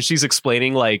is as she's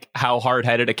explaining like how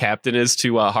hard-headed a captain is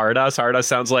to Haradas. Haradas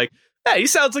sounds like, yeah, he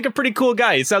sounds like a pretty cool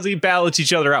guy. He sounds like he balance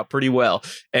each other out pretty well.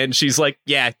 And she's like,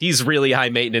 yeah, he's really high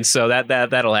maintenance, so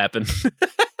that'll happen.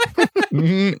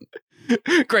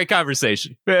 Great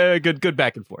conversation. Good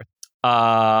back and forth.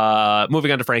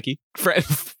 Moving on to Frankie. Frank,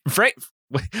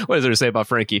 what is there to say about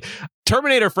Frankie?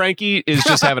 Terminator Frankie is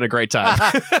just having a great time.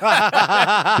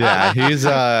 Yeah,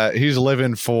 he's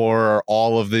living for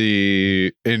all of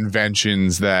the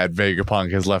inventions that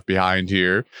Vegapunk has left behind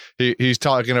here. He's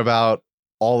talking about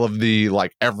all of the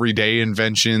like everyday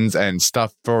inventions and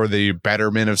stuff for the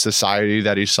betterment of society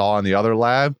that he saw in the other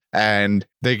lab. And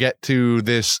they get to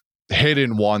this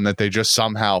hidden one that they just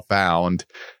somehow found.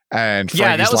 And yeah,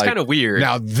 Frankie's that was like, kind of weird.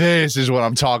 now this is what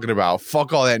I'm talking about.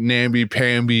 Fuck all that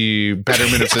namby-pamby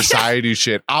betterment of society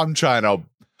shit. I'm trying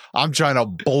to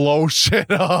blow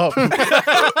shit up.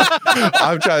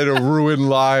 I'm trying to ruin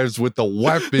lives with the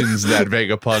weapons that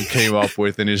Vegapunk came up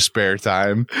with in his spare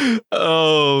time.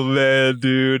 Oh man,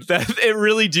 dude, it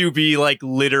really do be like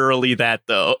literally that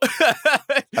though.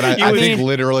 And I think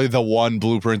literally the one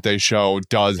blueprint they show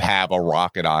does have a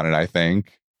rocket on it. I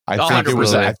think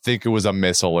it was a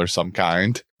missile or some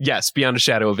kind. Yes, beyond a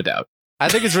shadow of a doubt. I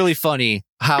think it's really funny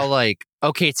how, like,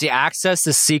 okay, to access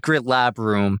the secret lab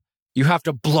room, you have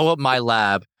to blow up my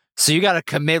lab. So you got to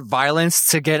commit violence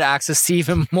to get access to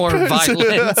even more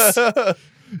violence.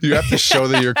 You have to show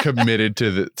that you're committed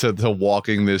to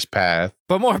walking this path.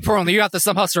 But more importantly, you have to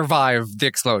somehow survive the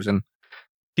explosion.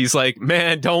 He's like,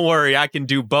 man, don't worry, I can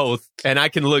do both, and I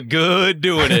can look good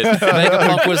doing it.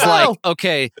 Vegapunk was like,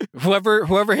 okay,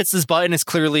 whoever hits this button is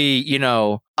clearly, you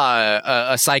know,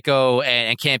 a psycho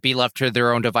and can't be left to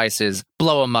their own devices.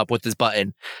 Blow him up with this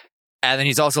button. And then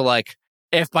he's also like,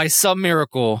 if by some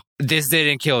miracle this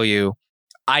didn't kill you,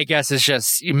 I guess it's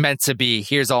just meant to be.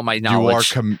 Here's all my knowledge.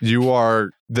 Then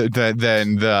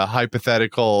the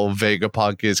hypothetical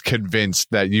Vegapunk is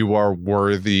convinced that you are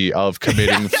worthy of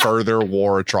committing further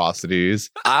war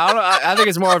atrocities. I don't know. I think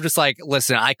it's more of just like,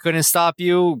 listen, I couldn't stop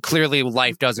you. Clearly,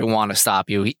 life doesn't want to stop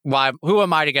you. Why? Who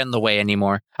am I to get in the way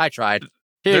anymore? I tried.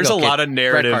 There's a lot of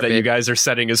narrative that you guys are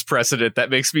setting as precedent that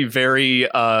makes me very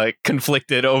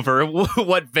conflicted over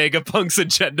what Vegapunk's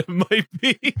agenda might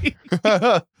be.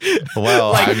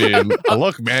 Well, like, I mean,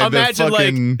 look, man,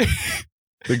 imagine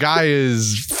the guy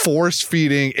is force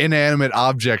feeding inanimate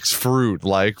objects fruit.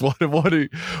 Like, what do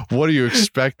you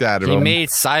expect out of him? He made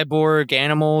cyborg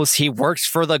animals. He works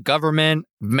for the government,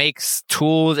 makes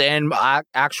tools and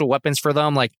actual weapons for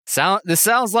them. Like, this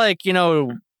sounds like, you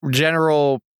know,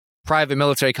 general private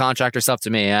military contractor stuff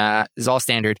to me. Is all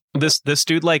standard. This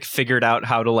dude like figured out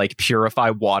how to like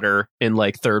purify water in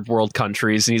like third world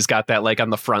countries, and he's got that like on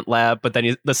the front lab. But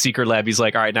then the secret lab, he's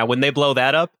like, all right, now when they blow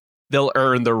that up, they'll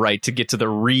earn the right to get to the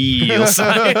real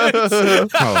science.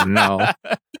 Oh no.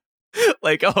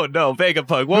 Like, oh no,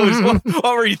 Vegapunk,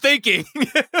 what were you thinking?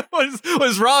 what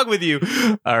is wrong with you?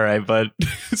 All right, but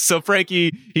so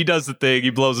Frankie, he does the thing,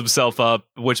 he blows himself up,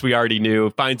 which we already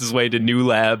knew, finds his way to New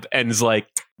Lab, and is like,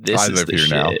 I live here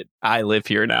now. I live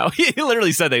here now. He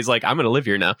literally said that. He's like, I'm going to live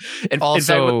here now. And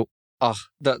also,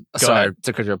 sorry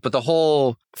to cut you off, but the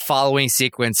whole following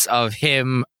sequence of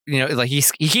him, you know, like he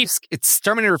keeps, it's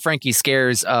Terminator Frankie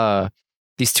scares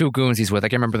these two goons he's with. I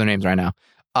can't remember their names right now.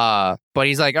 But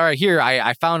he's like, all right, here,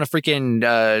 I found a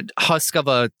freaking husk of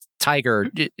a tiger.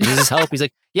 Does this help? He's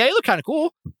like, yeah, you look kind of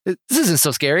cool. This isn't so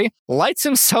scary. Lights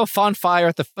himself on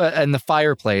fire in the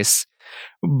fireplace,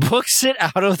 books it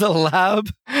out of the lab,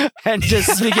 and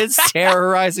just begins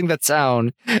terrorizing the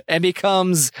town, and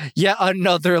becomes yet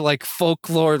another like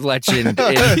folklore legend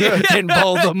in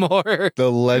Baltimore.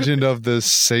 The legend of the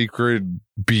sacred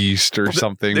beast or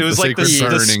something. It was like the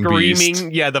screaming,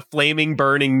 beast. Yeah, the flaming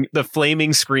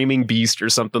screaming beast or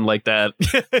something like that.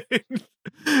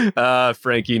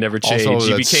 Frankie never changed. Also,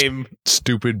 he became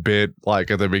stupid bit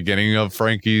like at the beginning of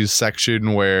Frankie's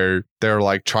section where they're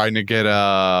like trying to get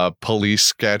a police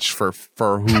sketch for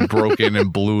who broke in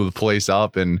and blew the place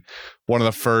up, and one of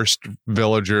the first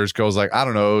villagers goes like, I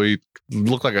don't know, he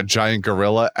looked like a giant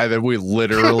gorilla, and then we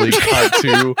literally cut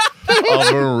to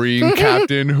a Marine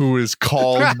captain who is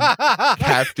called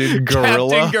Captain Gorilla.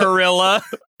 Captain Gorilla.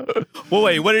 Well,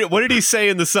 wait, what did he say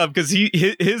in the sub? Because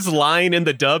his line in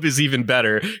the dub is even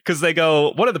better. Because they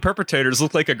go, one of the perpetrators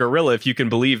looked like a gorilla, if you can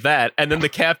believe that. And then the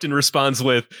captain responds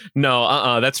with,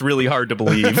 no, that's really hard to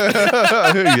believe.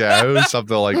 Yeah, it was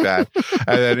something like that.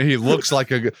 And then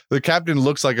the captain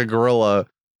looks like a gorilla.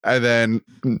 And then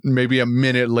maybe a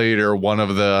minute later, one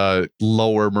of the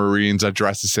lower Marines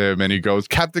addresses him and he goes,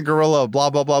 Captain Gorilla,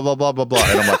 blah, blah, blah, blah, blah, blah, blah.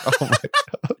 And I'm like, oh my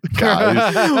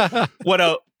God. What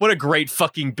a great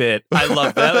fucking bit. I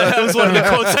love that. That was one of the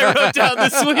quotes I wrote down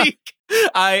this week.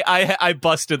 I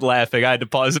busted laughing. I had to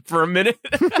pause it for a minute.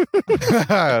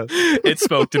 It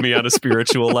spoke to me on a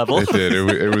spiritual level. It did.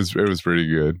 It was pretty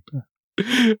good.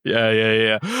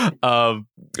 Yeah.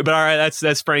 But all right,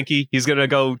 that's Frankie. He's gonna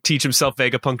go teach himself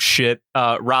Vegapunk shit.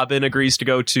 Robin agrees to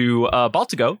go to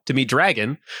Baltigo to meet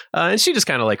Dragon, and she just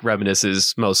kind of like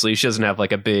reminisces mostly. She doesn't have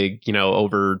like a big,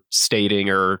 overstating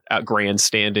or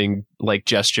grandstanding like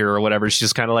gesture or whatever. She's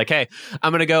just kind of like, hey,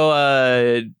 I'm gonna go,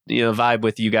 vibe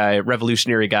with you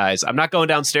revolutionary guys. I'm not going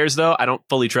downstairs though. I don't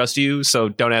fully trust you, so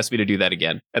don't ask me to do that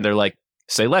again. And they're like,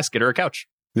 say less, get her a couch.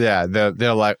 Yeah,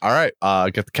 they're like, all right,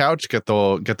 get the couch, get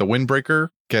the windbreaker,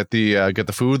 get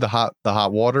the food, the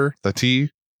hot water, the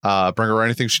tea, bring her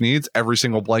anything she needs. Every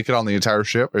single blanket on the entire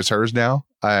ship is hers now.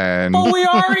 And we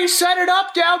already set it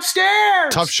up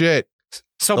downstairs. Tough shit.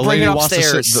 So bring it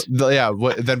upstairs.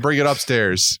 Then bring it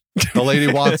upstairs. The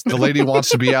lady wants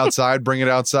to be outside. Bring it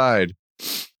outside.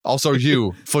 Also,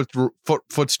 you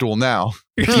footstool now.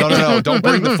 No, don't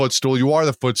bring the footstool. You are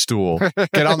the footstool.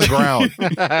 Get on the ground.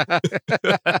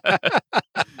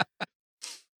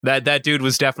 That dude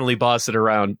was definitely bossing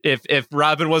around. If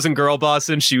Robin wasn't girl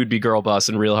bossing, she would be girl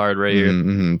bossing real hard right here.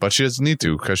 Mm-hmm. But she doesn't need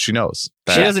to because she knows.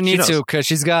 She doesn't need to because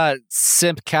she's got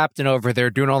Simp Captain over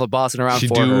there doing all the bossing around for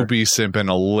her. She do be simping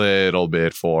a little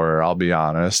bit for her, I'll be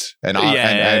honest. And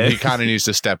he kind of needs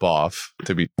to step off,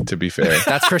 to be fair.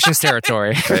 That's Christian's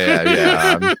territory.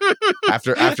 Yeah.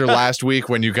 After last week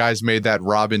when you guys made that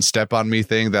Robin step on me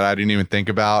thing that I didn't even think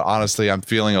about, honestly, I'm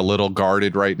feeling a little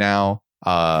guarded right now.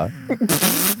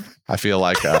 I feel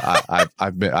like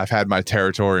I've had my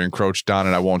territory encroached on,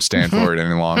 and I won't stand for it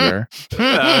any longer.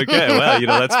 Okay,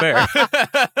 well, that's fair.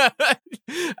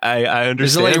 I understand.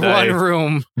 There's only one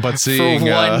room, but seeing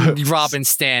one Robin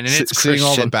stand, and it's seeing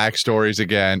all the backstories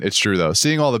again. It's true though.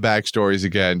 Seeing all the backstories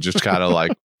again just kind of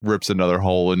like rips another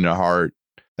hole in your heart.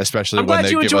 Especially when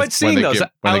they give us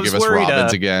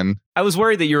Robins again. I was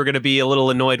worried that you were going to be a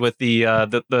little annoyed with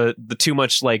the too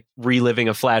much like reliving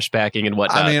of flashbacking and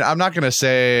whatnot. I mean, I'm not going to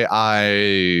say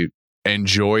I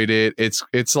enjoyed it.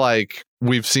 It's like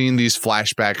we've seen these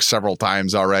flashbacks several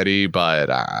times already,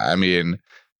 but I mean,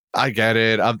 I get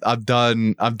it. I'm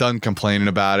done complaining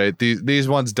about it. These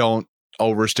ones don't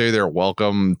overstay their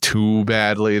welcome too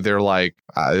badly. They're like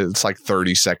it's like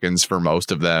 30 seconds for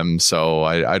most of them, so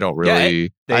I don't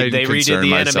really. They redid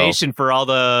the animation for all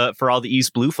the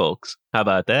East Blue folks. How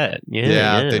about that?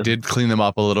 Yeah, they did clean them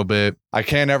up a little bit. I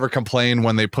can't ever complain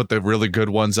when they put the really good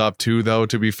ones up too, though.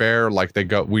 To be fair, like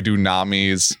we do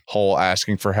Nami's whole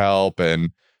asking for help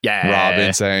and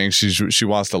Robin saying she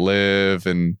wants to live,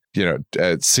 and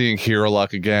seeing Hero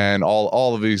Luck again.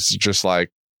 All of these just like.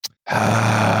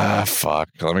 Fuck.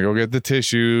 Let me go get the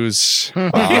tissues.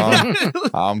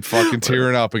 I'm fucking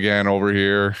tearing up again over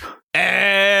here.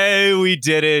 Hey, we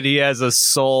did it. He has a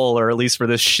soul, or at least for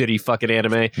this shitty fucking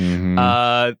anime.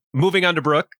 Mm-hmm. Moving on to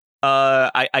Brook.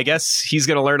 I guess he's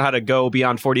going to learn how to go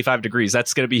beyond 45 degrees.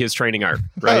 That's going to be his training arc,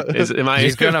 right? He's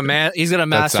going to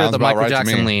master the Michael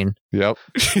Jackson lean. Yep.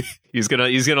 He's going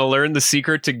to learn the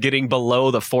secret to getting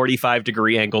below the 45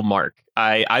 degree angle mark.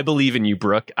 I believe in you,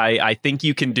 Brook. I think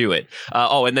you can do it.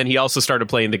 And then he also started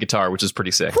playing the guitar, which is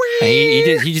pretty sick.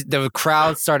 The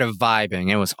crowd started vibing.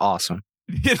 It was awesome.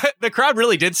 The crowd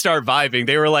really did start vibing.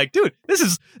 They were like, dude, this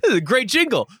is a great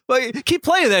jingle. Like, keep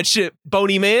playing that shit,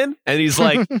 Boney Man. And he's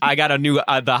like, I got a new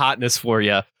the hotness for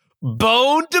you.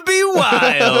 Bone to be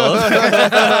wild.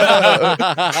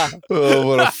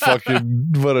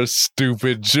 What a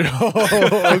stupid joke.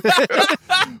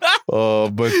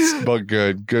 But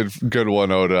good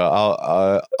one,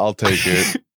 Oda. I'll take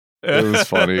it. It was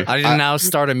funny. I did now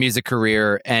start a music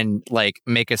career and like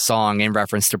make a song in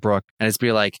reference to Brook, and it's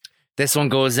be like, this one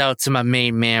goes out to my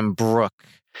main man, Brook.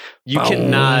 You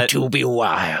cannot to be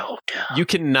wild. You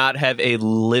cannot have a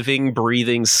living,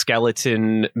 breathing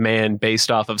skeleton man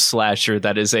based off of Slasher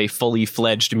that is a fully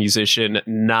fledged musician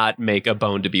not make a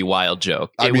Bone to be Wild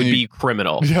joke. It would be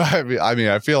criminal. Yeah, I mean,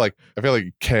 I feel like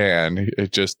you can.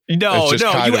 It just no,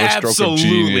 you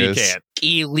absolutely can't.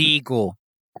 Illegal.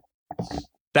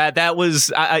 That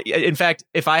was, in fact,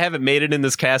 if I haven't made it in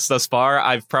this cast thus far,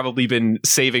 I've probably been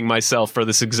saving myself for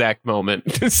this exact moment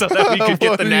so that we could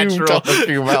get the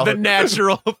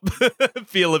natural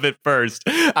feel of it first.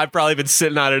 I've probably been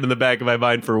sitting on it in the back of my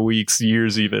mind for weeks,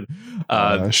 years even.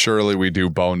 Surely we do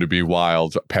Bone to be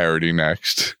Wild parody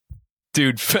next.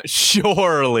 Dude,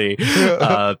 surely.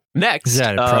 Next,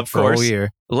 of course,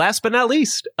 last but not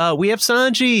least, we have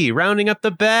Sanji rounding up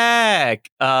the back.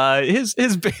 His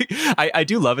big. I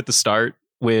do love at the start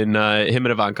when him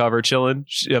and Ivankov are chilling.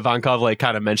 Ivankov like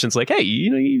kind of mentions like, hey,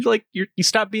 you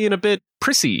stop being a bit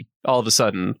prissy all of a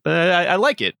sudden. I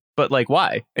like it, but like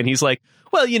why? And he's like,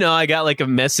 well, I got like a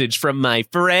message from my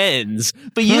friends,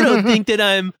 but you don't think that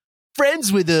I'm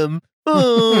friends with them.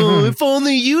 Oh, if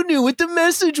only you knew what the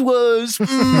message was.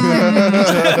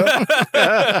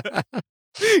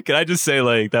 Can I just say,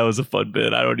 like, that was a fun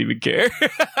bit? I don't even care.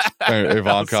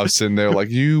 Ivankov's sitting there like,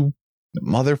 you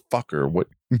motherfucker. What?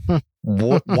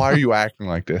 Why are you acting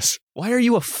like this? Why are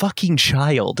you a fucking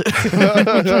child?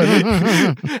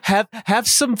 have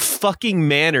some fucking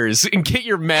manners and get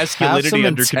your masculinity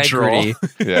under control.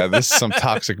 Yeah, this is some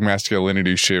toxic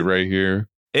masculinity shit right here.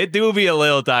 It do be a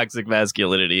little toxic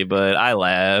masculinity, but I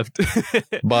laughed.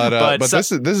 But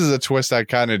this is a twist I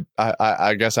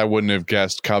guess I wouldn't have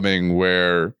guessed coming,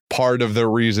 where part of the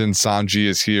reason Sanji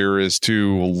is here is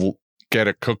to get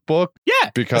a cookbook.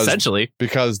 Yeah, essentially.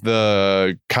 Because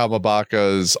the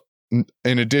Kamabakas,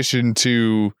 in addition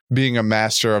to being a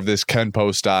master of this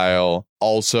Kenpo style,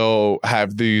 also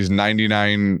have these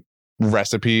 99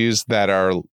 recipes that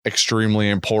are extremely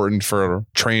important for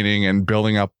training and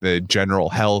building up the general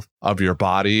health of your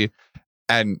body.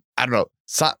 And I don't know,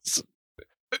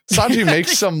 Sanji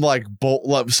makes some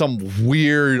some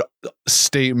weird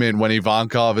statement when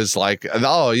Ivankov is like,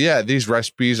 oh yeah, these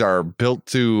recipes are built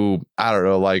to, I don't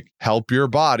know, like help your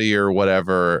body or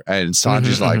whatever. And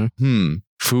Sanji's like,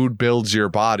 food builds your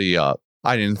body up.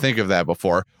 I didn't think of that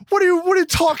before. What are you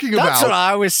talking about? That's what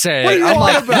I was saying. What are you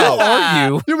talking about? Who are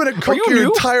you? You've been a cook your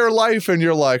entire life and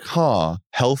you're like,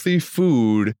 healthy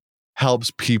food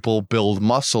helps people build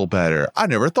muscle better. I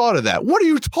never thought of that. What are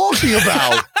you talking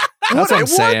about? That's what I'm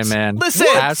saying, man. Listen,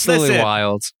 absolutely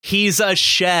wild. He's a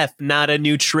chef, not a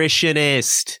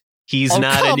nutritionist. He's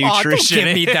not a nutritionist. Don't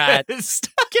give me that.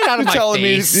 Get out of my telling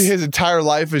face. me his entire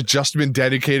life has just been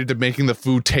dedicated to making the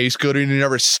food taste good, and he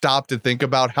never stopped to think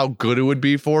about how good it would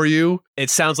be for you? It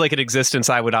sounds like an existence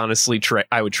I would honestly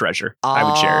I would treasure. I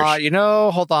would cherish.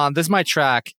 Hold on. This is my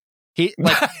track. He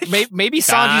maybe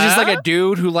Sanji's just like a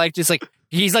dude who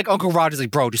he's like Uncle Roger's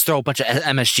like, bro, just throw a bunch of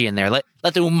MSG in there. Let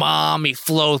the umami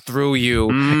flow through you.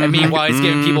 And meanwhile, he's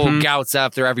giving people gouts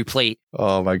after every plate.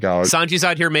 Oh my God. Sanji's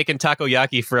out here making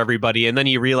takoyaki for everybody. And then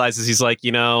he realizes, he's like,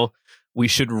 we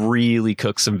should really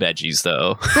cook some veggies,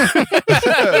 though.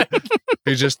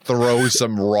 He just throws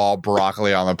some raw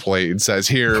broccoli on the plate and says,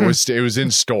 here, it was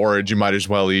in storage. You might as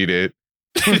well eat it.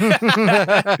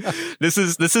 This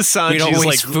is Sanji's. We don't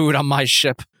waste food on my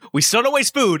ship. We still don't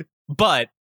waste food, but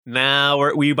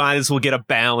now we might as well get a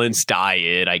balanced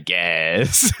diet, I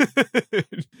guess.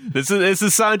 This is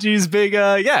Sanji's big.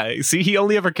 See, he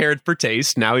only ever cared for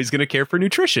taste. Now he's gonna care for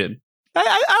nutrition.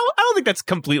 I don't think that's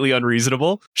completely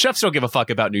unreasonable. Chefs don't give a fuck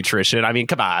about nutrition. I mean,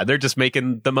 come on, they're just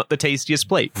making the tastiest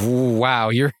plate. Wow,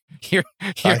 you're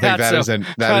I think that is an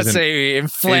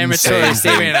inflammatory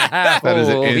statement and a half. That is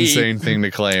an insane thing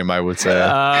to claim, I would say. All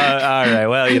right,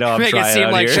 well, I'm make it seem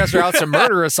like chefs are out to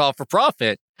murder us all for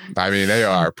profit. I mean, they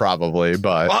are probably,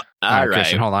 but all right,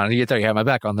 Christian, hold on. You have my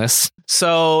back on this.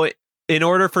 So, in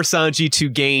order for Sanji to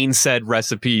gain said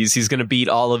recipes, he's going to beat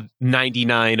all of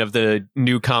 99 of the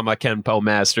new Kama Kenpo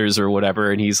masters or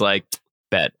whatever, and he's like,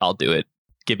 bet, I'll do it.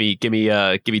 Give me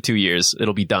 2 years.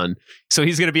 It'll be done. So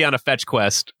he's going to be on a fetch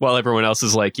quest while everyone else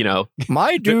is like,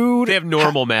 my dude, they have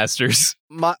normal masters.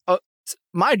 My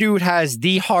dude has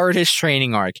the hardest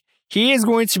training arc. He is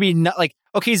going to be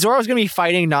Zoro's going to be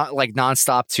fighting not like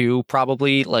nonstop too,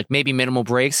 probably like maybe minimal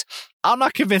breaks. I'm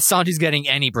not convinced Sanji's getting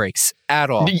any breaks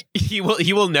at all. He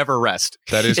will never rest.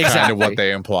 That is kind of what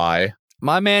they imply.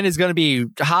 My man is going to be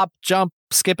hop, jump,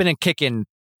 skipping, and kicking.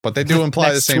 But they do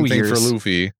imply the same thing for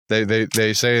Luffy.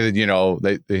 They say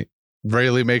that, they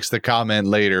Rayleigh makes the comment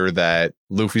later that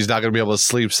Luffy's not going to be able to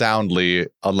sleep soundly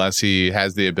unless he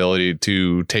has the ability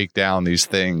to take down these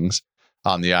things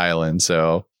on the island.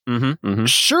 So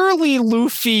surely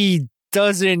Luffy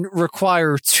doesn't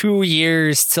require 2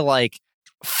 years to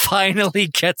finally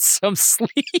get some sleep.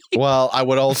 Well, I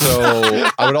would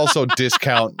also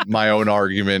discount my own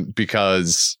argument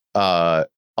because of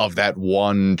that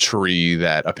one tree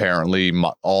that apparently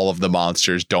all of the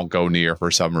monsters don't go near for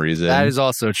some reason. That is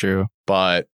also true.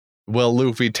 But will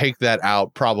Luffy take that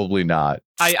out? Probably not.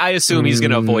 I assume he's going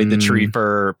to avoid the tree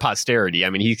for posterity. I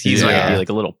mean, he's not going to be like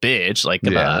a little bitch. Like,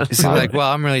 come on. He's gonna be like,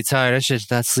 well, I'm really tired.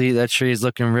 That tree is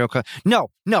looking real cool. No.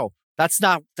 That's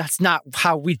not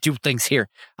how we do things here.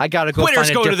 I gotta go. Quitters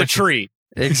go to the tree.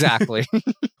 Exactly.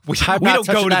 we don't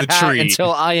go to the tree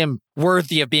until I am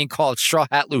worthy of being called Straw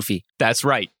Hat Luffy. That's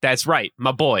right,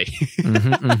 my boy.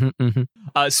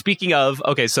 Speaking of,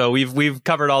 okay, so we've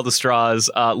covered all the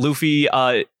straws. Luffy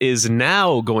is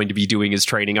now going to be doing his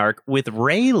training arc with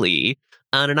Rayleigh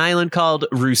on an island called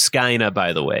Ruskaina,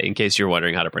 by the way, in case you're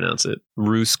wondering how to pronounce it.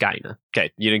 Ruskaina.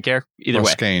 Okay, you didn't care? Either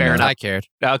way. Fair enough. I cared.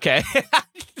 Okay.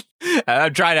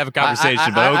 I'm trying to have a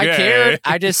conversation, but okay. I cared.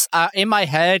 I just, in my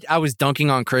head, I was dunking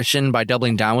on Christian by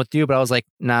doubling down with you, but I was like,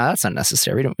 nah, that's not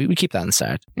necessary. We keep that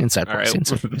inside All right,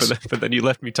 but then you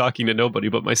left me talking to nobody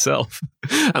but myself.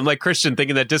 I'm like Christian,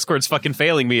 thinking that Discord's fucking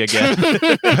failing me again.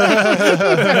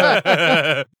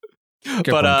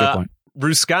 Good point.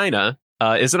 Ruskaina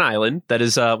is an island that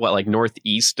is like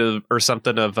northeast of or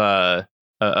something of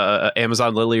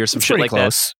Amazon Lily or some It's shit pretty like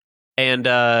close. that.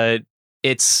 And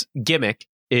its gimmick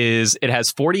is it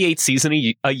has 48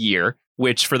 seasons a year,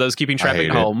 which for those keeping track at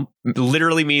home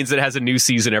literally means it has a new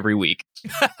season every week.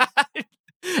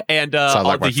 And sounds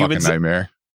like the my humans fucking nightmare.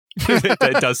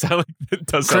 That does sound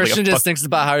like Christian just thinks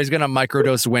about how he's going to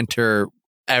microdose Winter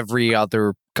every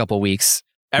other couple weeks.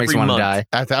 every Makes him wanna month. die.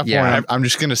 At that point, Yeah. I'm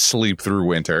just gonna sleep through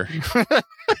winter.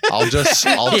 I'll He take the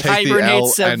L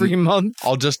hibernates every and month.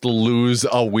 I'll just lose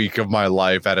a week of my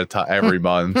life at a time every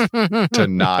month to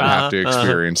not have to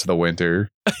experience the winter.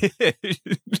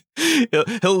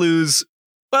 He'll lose.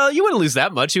 Well, you wouldn't lose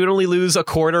that much. You would only lose a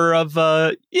quarter of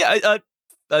a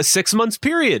 6 months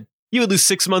period. You would lose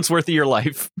 6 months worth of your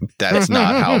life. That's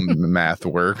not how math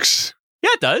works. Yeah,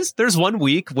 it does. There's 1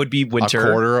 week would be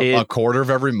winter. A quarter of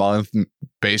every month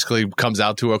basically comes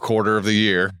out to a quarter of the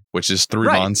year, which is 3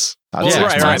 Right. months. Well, Yeah,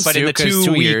 right, times but in two, the 'cause 2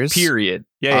 2 week years. period.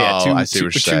 Yeah, Oh, I see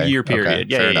what you're saying. 2 year Okay, period.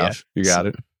 fair Yeah. enough. You got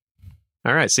it.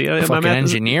 All right. See, my Fucking math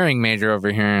is- engineering major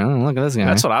over here. Oh, look at this guy.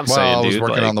 That's what I'm Well, saying, I was dude.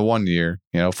 working Like, on the 1 year.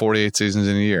 48 seasons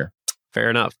in a year. fair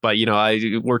enough, but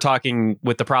we're talking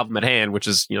with the problem at hand, which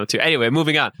is 2. Anyway,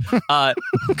 moving on.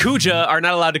 Kuja are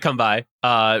not allowed to come by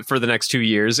for the next 2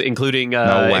 years, including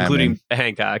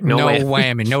Hancock. no wham.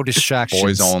 whammy, no distractions.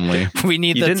 Boys only. We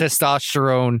need You the didn't-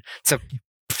 testosterone to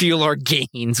fuel our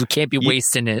gains. We can't be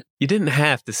wasting it. You didn't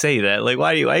have to say that. Like,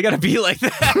 why you gotta be like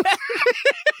that?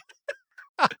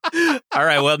 All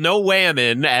right. Well, no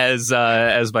whamming,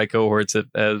 as my cohorts have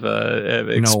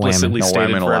explicitly No stated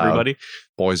whamming for allowed. everybody.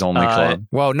 Boys only club.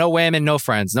 Well, no whamming, no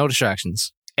friends, no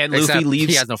distractions. And Except Luffy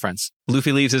he has no friends.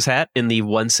 leaves his hat in the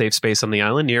one safe space on the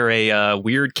island near a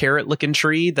weird carrot-looking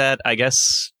tree that I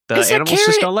guess the Is that animals just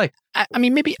carrot? don't like. I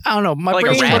mean, maybe, I don't know. My Like a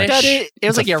brain looked at radish? it. It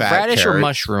was It's like a a fat radish or carrot.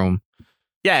 mushroom.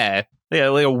 Yeah,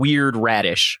 like a weird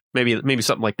radish, maybe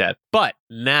something like that. But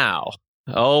now,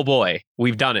 oh boy,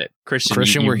 we've done it,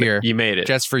 Christian. We're here. You made it.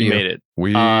 Just for You you. made it.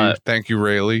 We thank you,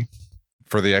 Rayleigh,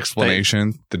 for the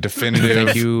explanation, the definitive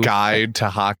Thank you. guide to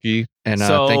hockey. And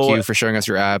So- thank you for showing us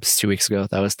your abs 2 weeks ago.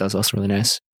 That was also really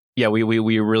nice. Yeah, we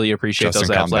really appreciate Justin,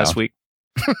 those calm apps last down. week.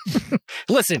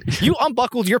 Listen, you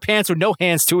unbuckled your pants with no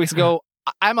hands 2 weeks ago.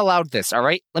 I'm allowed this, all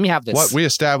right? Let me have this. What we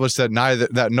established that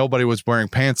nobody was wearing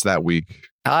pants that week.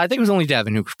 I think it was only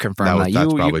Devin who confirmed that.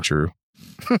 That's probably true.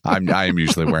 I am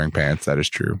usually wearing pants. That is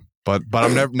true. But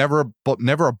I'm never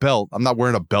a belt. I'm not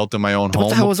wearing a belt in my own What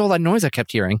the hell home. was all that noise I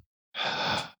kept hearing?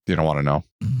 You don't want to know.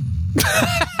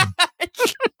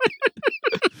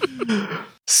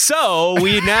 So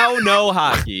we now know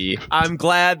hockey. I'm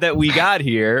glad that we got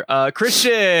here.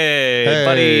 Christian, Hey,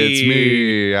 buddy. it's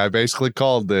me. I basically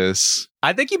called this.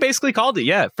 I think you basically called it,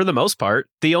 yeah, for the most part.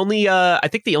 The only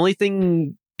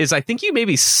thing is I think you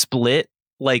maybe split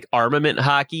like armament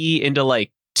hockey into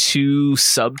like 2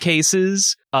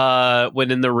 subcases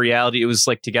when in the reality it was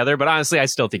like together. But honestly, I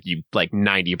still think you like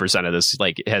 90% of this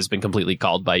like has been completely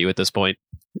called by you at this point.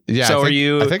 Yeah. So I think, are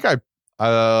you? I think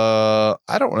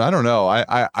I don't know.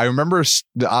 I remember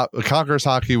Conquerors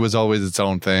hockey was always its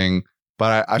own thing,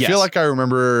 but I Yes. feel like I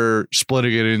remember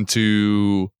splitting it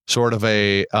into sort of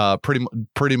a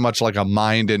pretty much like a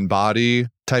mind and body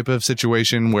type of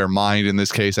situation, where mind in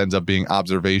this case ends up being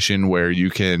observation, where you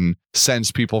can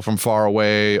sense people from far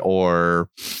away or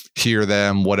hear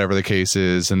them, whatever the case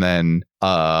is, and then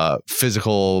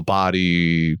physical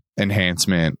body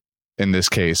enhancement. In this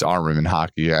case, armament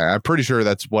hockey. I'm pretty sure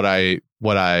that's what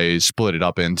I split it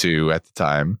up into at the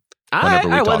time. Whenever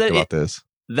we talked about this.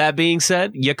 That being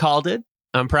said, you called it.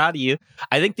 I'm proud of you.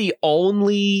 I think the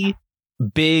only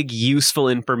big useful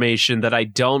information that I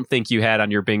don't think you had on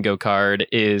your bingo card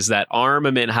is that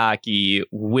armament hockey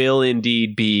will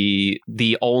indeed be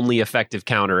the only effective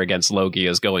counter against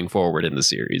Logias going forward in the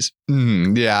series.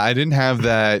 Yeah, I didn't have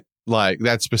that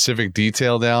that specific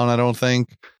detail down, I don't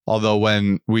think. Although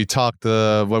when we talked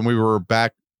when we were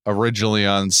back originally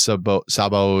on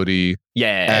Sabaody,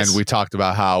 Yes. and we talked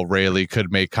about how Rayleigh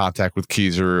could make contact with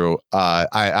Kizaru,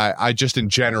 I just in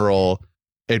general,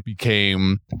 it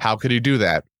became, how could he do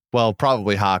that? Well,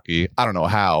 probably hockey. I don't know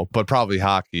how, but probably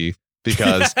hockey,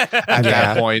 because at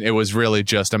that point it was really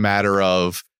just a matter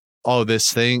of oh,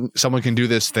 this thing, someone can do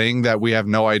this thing that we have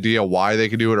no idea why they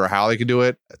can do it or how they can do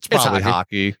it, it's probably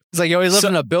hockey. It's like you always live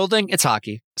in a building, it's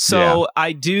hockey. So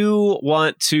I do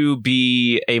want to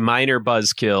be a minor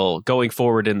buzzkill going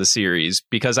forward in the series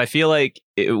because I feel like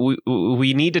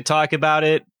we need to talk about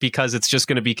it because it's just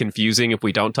going to be confusing if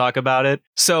we don't talk about it.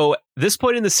 So this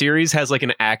point in the series has like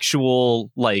an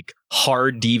actual like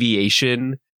hard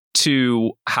deviation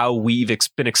to how we've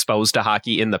been exposed to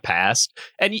hockey in the past.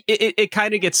 And it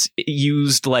kind of gets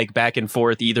used like back and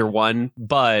forth, either one.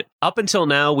 But up until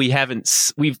now, we've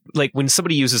like when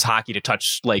somebody uses hockey to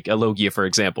touch like a Logia, for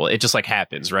example, it just like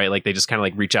happens, right? Like they just kind of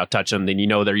like reach out, touch them, then you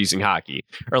know they're using hockey.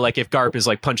 Or like if Garp is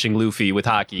like punching Luffy with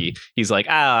hockey, he's like,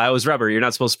 I was rubber. You're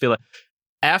not supposed to feel it.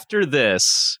 After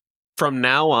this, from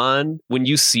now on, when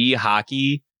you see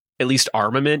hockey, at least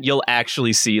armament, you'll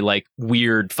actually see like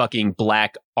weird fucking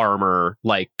black armor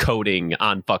like coating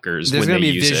on fuckers. There's going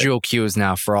to be visual cues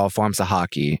now for all forms of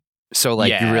hockey. So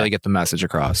like you really get the message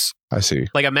across. I see.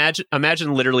 Like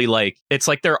imagine literally like it's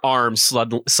like their arm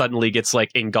suddenly gets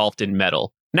like engulfed in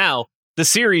metal. Now, the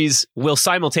series will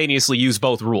simultaneously use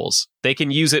both rules. They can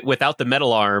use it without the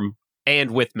metal arm and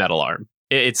with metal arm.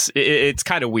 It's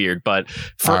kind of weird, but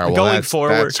going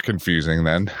forward, that's confusing.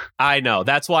 Then I know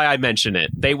that's why I mention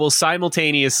it. They will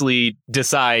simultaneously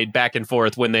decide back and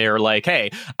forth when they are like,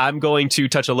 "Hey, I'm going to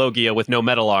touch a Logia with no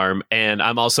metal arm, and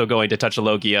I'm also going to touch a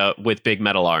Logia with big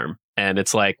metal arm." And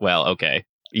it's like, well, okay,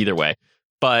 either way.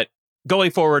 But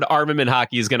going forward, armament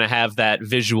hockey is going to have that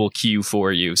visual cue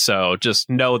for you. So just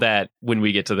know that when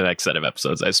we get to the next set of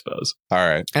episodes, I suppose. All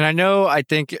right. And I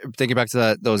think thinking back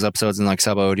to those episodes in like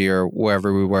Sabaody or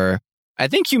wherever we were, I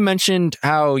think you mentioned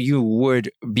how you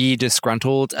would be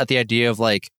disgruntled at the idea of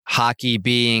like hockey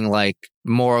being like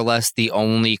more or less the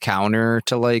only counter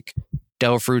to like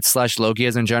Devil Fruit /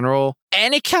 Logias in general.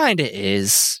 And it kind of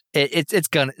is. It's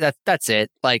gonna, that's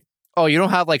it. Like, oh, you don't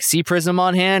have like Sea Prism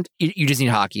on hand. You just need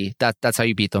hockey. That's how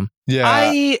you beat them. Yeah,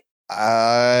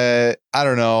 I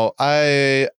don't know.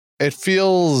 It's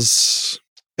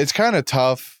kind of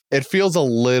tough. It feels a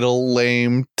little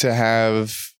lame to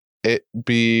have it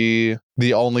be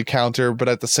the only counter, but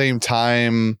at the same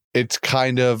time, it's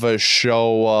kind of a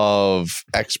show of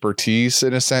expertise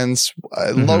in a sense.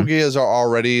 Logias are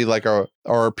already like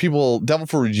Devil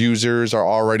Fruit users are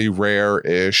already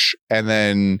rare-ish, and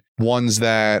then ones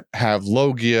that have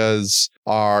Logias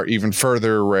are even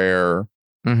further rare.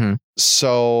 Mm-hmm.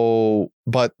 So,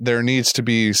 but there needs to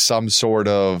be some sort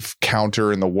of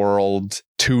counter in the world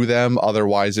to them.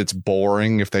 Otherwise, it's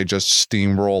boring if they just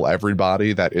steamroll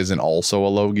everybody that isn't also a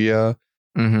Logia.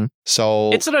 Mm-hmm.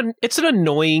 So it's an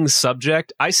annoying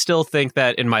subject. I still think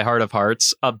that in my heart of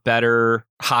hearts, a better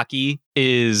hockey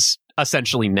is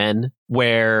essentially Nen,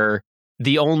 where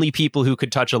the only people who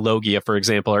could touch a Logia, for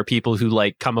example, are people who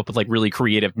like come up with like really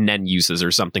creative Nen uses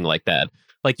or something like that.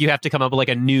 Like you have to come up with like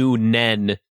a new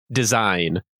Nen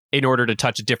design in order to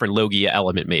touch a different Logia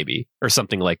element, maybe, or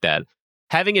something like that.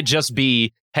 Having it just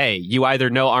be, hey, you either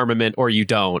know armament or you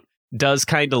don't, does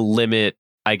kind of limit,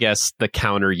 I guess, the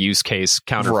counter use case,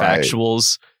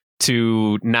 counterfactuals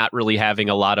to not really having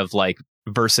a lot of like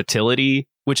versatility,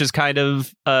 which is kind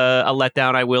of a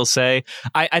letdown, I will say.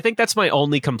 I think that's my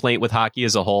only complaint with hockey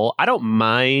as a whole. I don't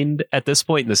mind at this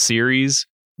point in the series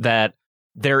that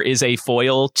there is a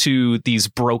foil to these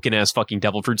broken ass fucking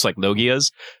devil fruits like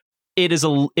Logias.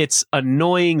 It's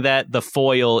annoying that the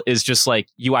foil is just like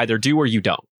you either do or you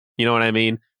don't. You know what I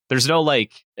mean? There's no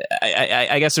like,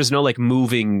 I guess there's no like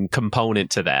moving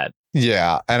component to that.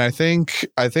 Yeah, and I think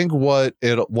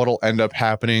what'll end up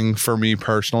happening for me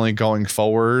personally going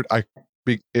forward,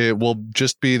 it will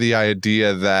just be the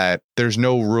idea that there's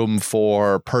no room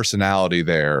for personality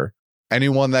there.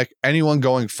 Anyone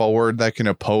going forward that can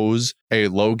oppose a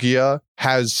Logia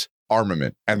has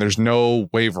armament, and there's no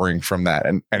wavering from that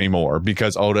anymore,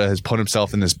 because Oda has put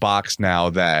himself in this box now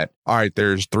that, all right,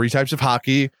 there's 3 types of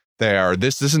hockey. They are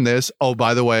this, and this. Oh,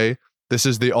 by the way, this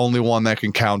is the only one that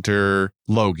can counter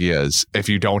Logias if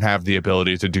you don't have the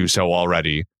ability to do so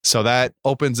already. So that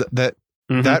opens that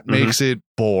makes it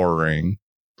boring.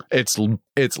 It's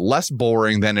less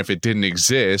boring than if it didn't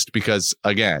exist, because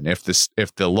again, if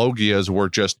the Logias were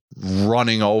just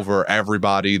running over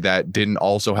everybody that didn't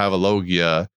also have a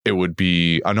Logia, it would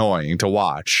be annoying to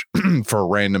watch for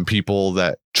random people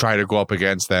that try to go up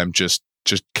against them just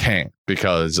can't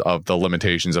because of the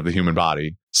limitations of the human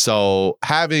body. So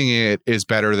having it is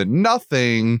better than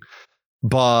nothing,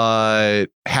 but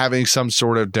having some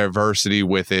sort of diversity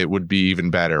with it would be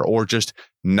even better, or just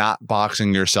not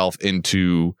boxing yourself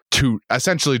into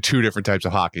essentially two different types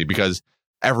of hockey, because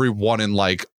everyone in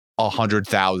like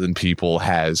 100,000 people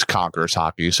has Conqueror's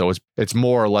Haki, so it's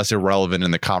more or less irrelevant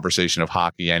in the conversation of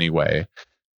hockey anyway.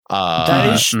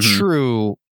 That is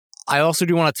true. I also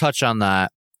do want to touch on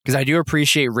that because I do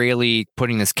appreciate Rayleigh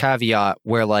putting this caveat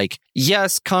where, like,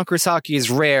 yes, Conqueror's Haki is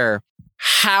rare.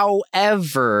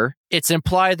 However, it's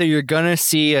implied that you're going to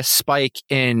see a spike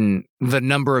in the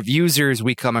number of users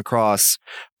we come across,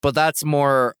 but that's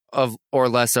more of or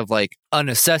less of like a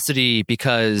necessity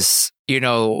because, you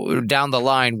know, down the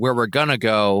line where we're going to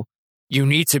go, you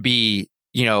need to be,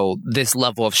 you know, this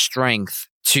level of strength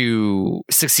to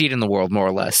succeed in the world, more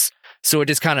or less. So it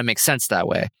just kind of makes sense that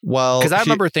way. Well, because I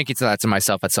remember thinking to that to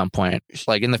myself at some point,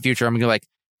 like in the future, I'm going to be like,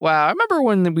 wow, I remember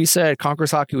when we said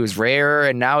Conqueror's Haki was rare,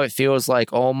 and now it feels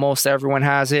like almost everyone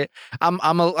has it. I'm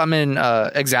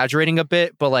exaggerating a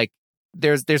bit, but like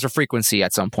there's a frequency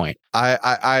at some point.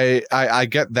 I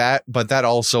get that, but that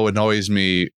also annoys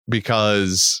me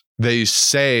because they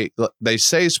say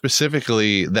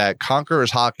specifically that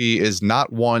Conqueror's Haki is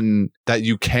not one that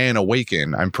you can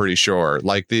awaken. I'm pretty sure.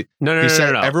 Like no.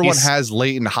 Everyone has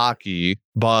latent Haki,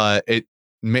 but they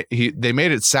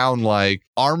made it sound like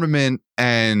armament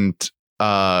and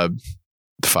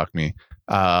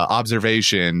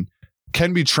observation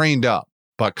can be trained up,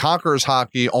 but Conqueror's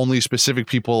Haki only specific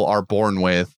people are born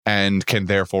with and can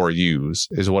therefore use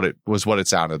is what it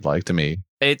sounded like to me.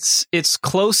 It's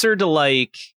closer to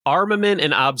like armament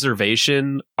and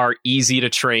observation are easy to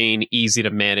train, easy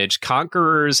to manage.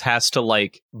 Conquerors has to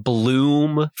like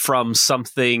bloom from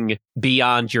something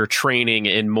beyond your training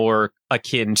and more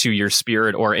akin to your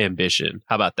spirit or ambition.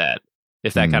 How about that?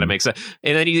 If that kind of makes sense.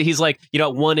 And then he's like, you know,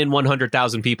 1 in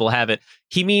 100,000 people have it.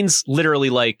 He means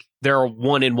literally like there are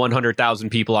 1 in 100,000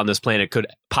 people on this planet could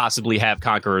possibly have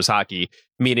Conqueror's Haki,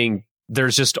 meaning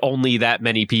there's just only that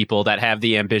many people that have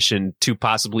the ambition to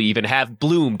possibly even have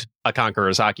bloomed a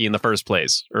Conqueror's Haki in the first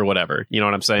place or whatever. You know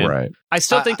what I'm saying? Right. I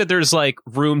still think that there's like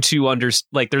room to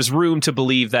there's room to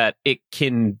believe that it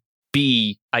can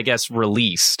be, I guess,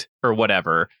 released or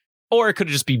whatever. Or it could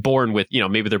just be born with, you know,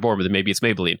 maybe they're born with it. Maybe it's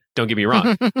Maybelline. Don't get me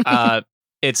wrong.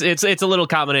 It's a little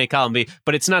column A, column B,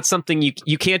 but it's not something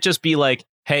you can't just be like,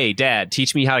 hey, Dad,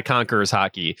 teach me how to Conqueror's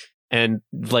Haki. And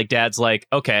like, Dad's like,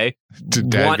 okay.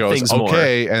 Dad goes,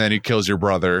 okay. And then he kills your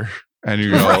brother. And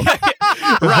you go,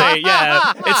 right,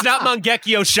 yeah. It's not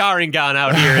Mangekyo Sharingan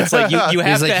out here. It's like you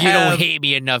have like, to you have... don't hate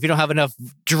me enough. You don't have enough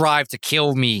drive to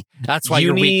kill me. That's why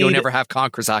you're weak. You'll never have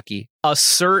Conqueror's Haki. A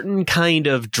certain kind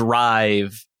of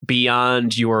drive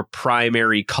beyond your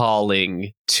primary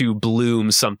calling to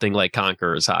bloom something like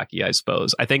Conqueror's Haki, I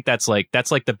suppose. I think that's like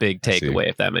the big takeaway,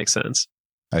 if that makes sense.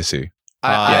 I see.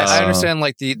 I understand,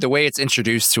 like, the way it's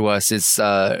introduced to us is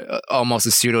almost a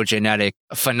pseudogenetic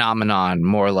phenomenon,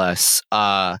 more or less.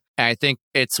 And I think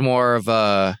it's more of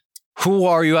a, who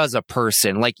are you as a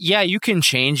person? Like, yeah, you can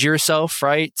change yourself,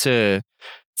 right? To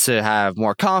have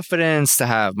more confidence, to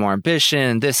have more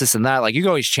ambition, this and that. Like, you can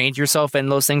always change yourself in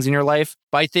those things in your life.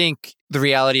 But I think the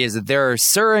reality is that there are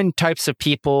certain types of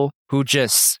people who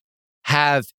just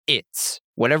have it.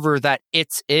 Whatever that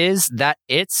it is, that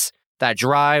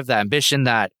drive, that ambition,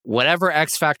 that whatever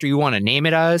X factor you want to name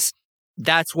it as,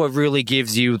 that's what really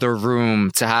gives you the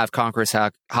room to have Conqueror's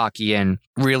Haki and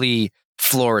really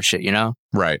flourish it, you know?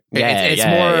 Right.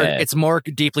 It's more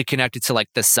deeply connected to like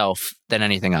the self than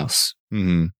anything else.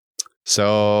 Mm-hmm.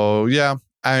 So yeah,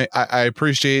 I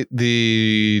appreciate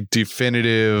the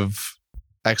definitive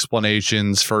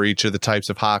explanations for each of the types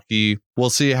of Haki.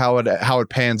 We'll see how it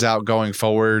pans out going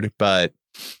forward, but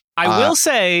I will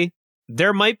say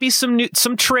there might be some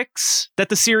tricks that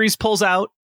the series pulls out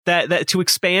that to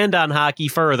expand on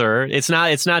Haki further. It's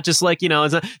not just like, you know,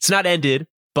 it's not ended.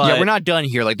 But yeah, we're not done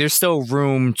here. Like, there's still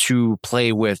room to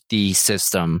play with the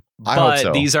system. I hope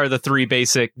so. These are the three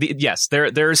basic. Yes,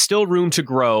 there is still room to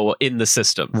grow in the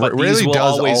system. But really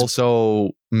does also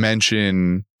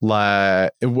mention,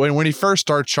 like, when he first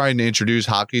starts trying to introduce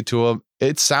Haki to him,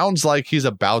 it sounds like he's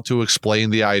about to explain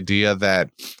the idea that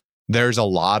there's a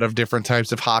lot of different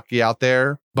types of Haki out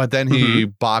there, but then he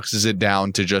boxes it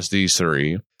down to just these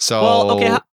three. So, well,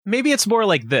 okay, maybe it's more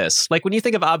like this. Like, when you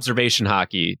think of observation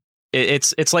Haki,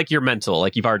 it's like your mental,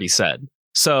 like you've already said.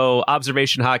 So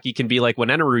observation Haki can be like when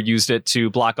Eneru used it to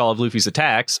block all of Luffy's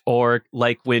attacks, or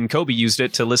like when Kobe used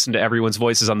it to listen to everyone's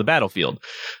voices on the battlefield.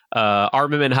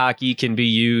 Armament Haki can be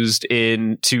used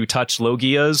to touch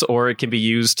Logias, or it can be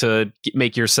used to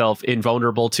make yourself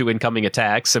invulnerable to incoming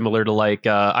attacks, similar to like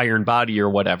Iron Body or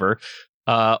whatever.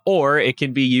 Or it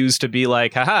can be used to be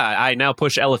like, haha, I now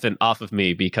push Elephant off of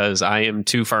me because I am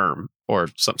too firm, or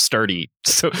some sturdy,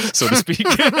 so to speak.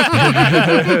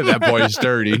 That boy's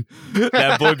sturdy.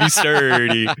 That boy be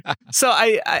sturdy. So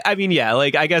I mean, yeah,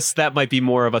 like I guess that might be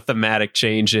more of a thematic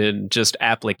change in just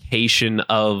application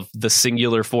of the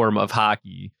singular form of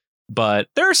hockey. But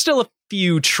there are still a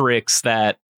few tricks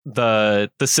that the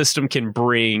system can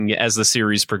bring as the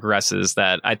series progresses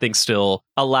that I think still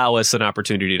allow us an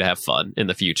opportunity to have fun in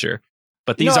the future.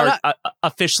 But these are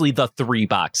officially the 3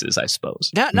 boxes, I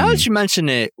suppose. Now that you mention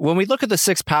it, when we look at the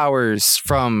 6 powers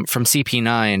from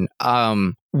CP9,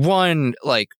 one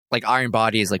like Iron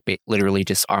Body is like literally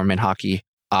just armament hockey.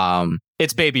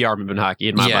 It's baby armament hockey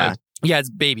in my mind. Yeah,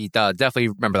 it's baby. Definitely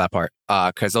remember that part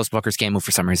because those fuckers can't move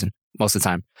for some reason most of the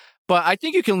time. But I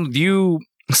think you can view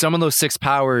some of those 6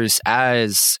 powers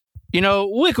as,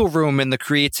 wiggle room in the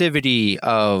creativity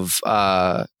of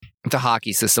the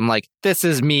hockey system. Like, this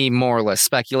is me more or less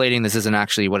speculating. This isn't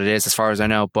actually what it is as far as I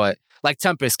know. But like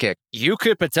Tempest Kick, you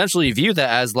could potentially view that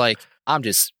as like, I'm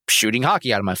just shooting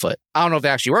hockey out of my foot. I don't know if it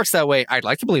actually works that way. I'd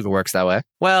like to believe it works that way.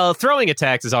 Well, throwing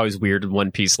attacks is always weird in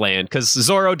One Piece land because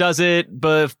Zoro does it,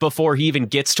 but before he even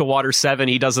gets to Water 7,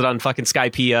 he does it on fucking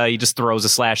Skypiea. He just throws a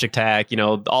slash attack.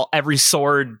 Every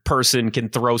sword person can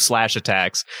throw slash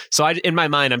attacks. So in my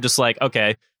mind, I'm just like,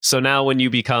 okay, so now when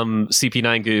you become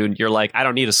CP9 Goon, you're like, I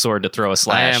don't need a sword to throw a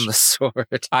slash. I am the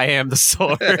sword. I am the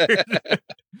sword.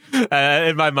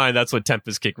 In my mind, that's what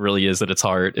Tempest Kick really is at its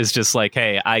heart. It's just like,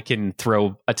 hey, I can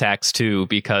throw attacks too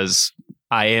because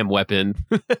I am weapon.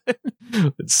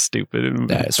 It's stupid in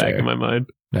the back of my mind.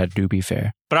 That do be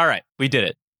fair. But all right, we did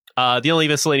it. The only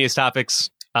miscellaneous topics,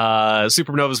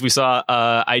 supernovas we saw.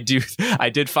 I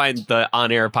did find the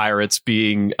on-air pirates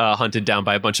being hunted down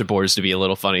by a bunch of boars to be a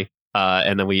little funny.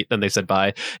 And then they said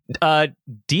bye.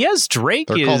 Diaz Drake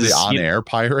They're called the on-air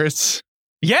pirates.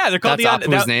 Yeah, they're called That's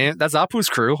Apu's name. That's Apu's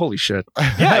crew. Holy shit.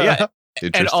 Yeah.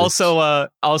 And also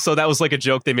that was like a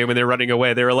joke they made when they were running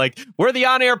away. They were like, "We're the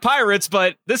on-air pirates,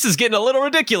 but this is getting a little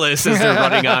ridiculous as they're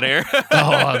running on air."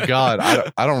 Oh God,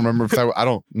 I don't remember if I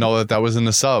don't know that was in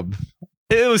the sub.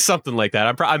 It was something like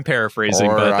that. I'm paraphrasing,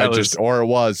 or but it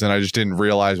was, and I just didn't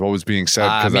realize what was being said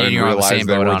because I didn't realize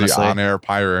they were the on-air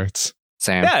pirates.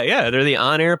 Same. Yeah, they're the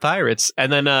on-air pirates.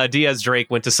 And then Diaz Drake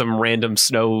went to some random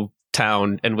snow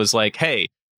town and was like, "Hey,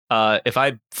 if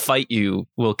I fight you,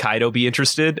 will Kaido be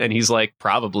interested?" And he's like,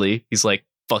 "Probably." He's like,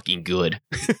 "Fucking good."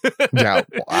 Yeah,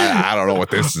 I don't know what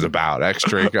this is about. X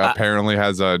Drake apparently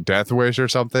has a death wish or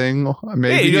something.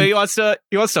 Maybe he wants to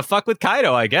fuck with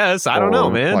Kaido. I guess I don't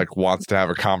know, man. Like wants to have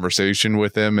a conversation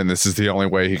with him, and this is the only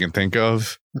way he can think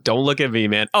of. Don't look at me,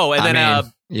 man. Oh, and then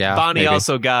Bonnie maybe.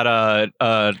 also got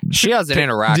she has an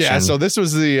interaction. Yeah, so this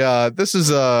was this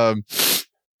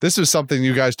was something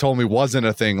you guys told me wasn't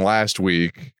a thing last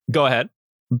week. Go ahead.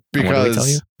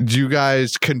 Because you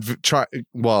guys I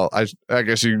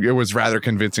guess it was rather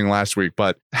convincing last week,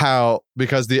 but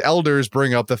because the elders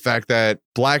bring up the fact that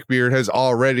Blackbeard has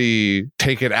already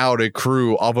taken out a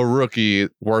crew of a rookie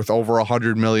worth over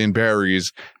 100 million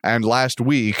berries, and last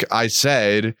week I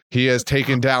said he has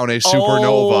taken down a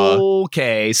supernova.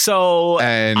 Okay, so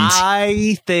and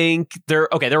I think there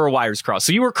were wires crossed.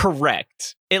 So you were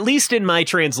correct. At least in my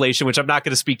translation, which I'm not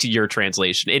going to speak to your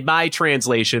translation. In my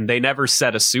translation, they never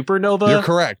said a supernova. You're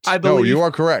correct. I believe. No, you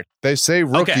are correct. They say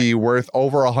rookie worth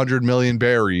over 100 million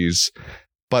berries,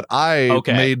 but I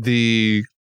made the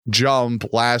jump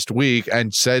last week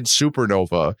and said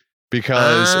supernova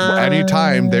because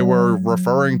anytime they were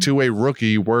referring to a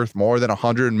rookie worth more than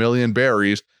 100 million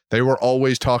berries, they were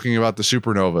always talking about the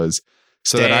supernovas.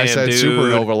 So then I said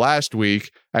supernova last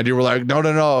week, and you were like,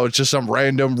 no, it's just some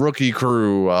random rookie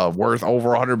crew worth over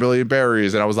 100 billion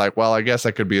berries. And I was like, well, I guess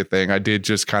that could be a thing. I did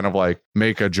just kind of like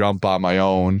make a jump on my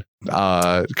own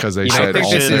because they said I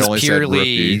think this is only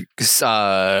purely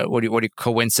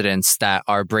coincidence that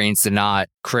our brains did not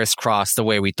crisscross the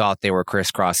way we thought they were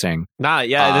crisscrossing.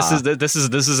 This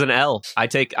is an L. I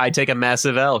take a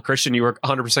massive L. Christian, you were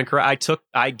 100% correct.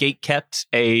 I gate kept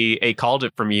a called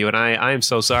it from you, and I am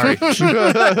so sorry.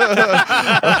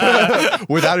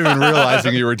 Without even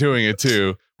realizing you were doing it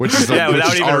too, which is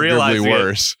arguably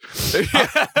worse.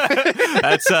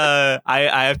 That's I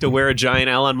have to wear a giant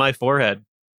L on my forehead.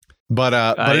 But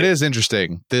it is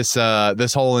interesting. This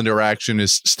whole interaction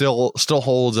is still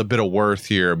holds a bit of worth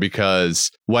here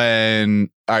because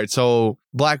so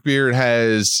Blackbeard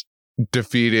has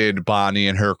defeated Bonnie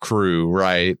and her crew,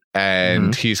 right?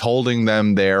 And he's holding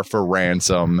them there for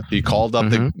ransom. He called up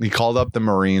the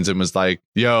Marines and was like,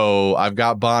 "Yo, I've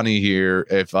got Bonnie here.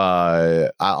 If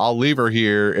I'll leave her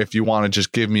here if you want to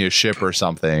just give me a ship or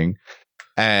something."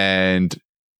 And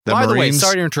by the way,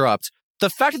 sorry to interrupt. The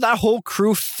fact that whole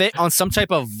crew fit on some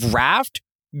type of raft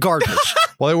Garbage.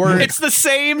 Well, they were. It's the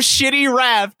same shitty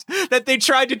raft that they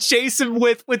tried to chase him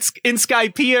with in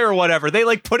Skypiea or whatever. They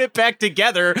like put it back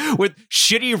together with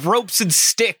shitty ropes and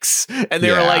sticks, and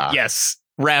they were like, "Yes,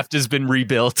 raft has been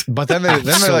rebuilt." But then they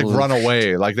like run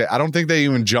away. Like I don't think they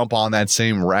even jump on that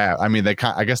same raft. I mean,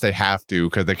 I guess they have to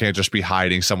because they can't just be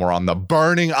hiding somewhere on the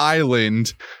burning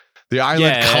island. The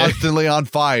island constantly on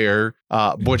fire,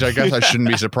 which I guess I shouldn't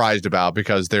be surprised about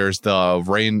because there's the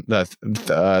rain,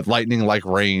 the lightning like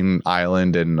rain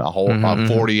island and a whole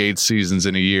 48 seasons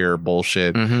in a year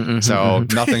bullshit. So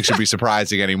nothing should be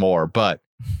surprising anymore. But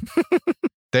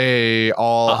they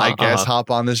all, I guess, hop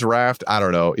on this raft. I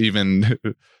don't know. Even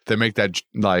they make that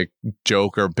like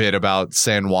joke or bit about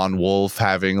San Juan Wolf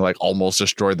having like almost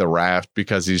destroyed the raft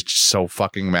because he's so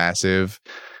fucking massive.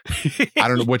 I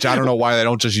don't know why they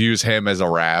don't just use him as a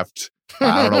raft.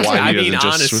 I don't know why. I don't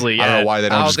know why they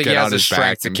don't just get on his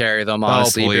back to carry them.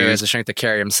 Honestly, he has the strength to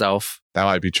carry himself. That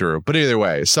might be true, but either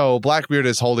way. So Blackbeard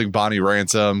is holding Bonnie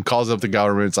ransom. Calls up the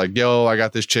government. It's like, "Yo, I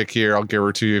got this chick here. I'll give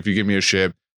her to you if you give me a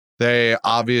ship." They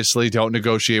obviously don't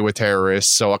negotiate with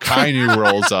terrorists, so Akainu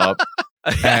rolls up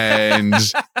and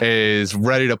is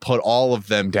ready to put all of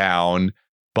them down,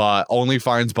 but only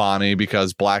finds Bonnie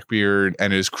because Blackbeard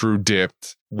and his crew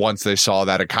dipped once they saw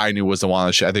that Akainu was the one on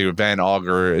the ship. I think Van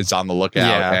Augur is on the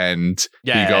lookout, and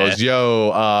he goes,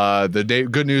 "Yo,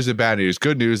 good news and bad news.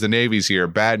 Good news, the Navy's here.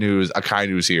 Bad news,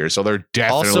 Akainu's here." So they're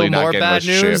definitely also not more getting bad a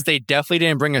news. ship. They definitely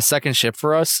didn't bring a second ship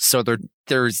for us, so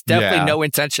there's definitely no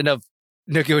intention of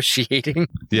negotiating.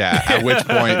 Yeah, at which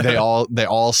point they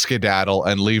all skedaddle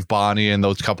and leave Bonnie and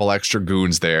those couple extra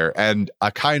goons there. And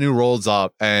Akainu rolls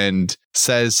up and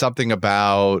says something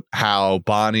about how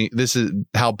Bonnie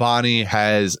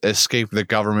has escaped the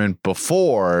government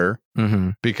before,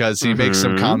 because he makes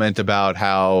some comment about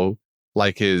how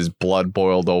like his blood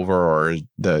boiled over or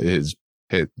the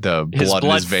blood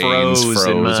in his veins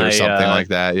froze or something like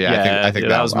that. Yeah, I think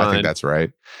that's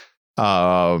right.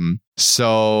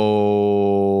 So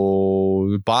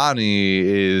Bonnie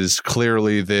is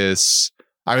clearly this.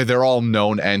 I mean, they're all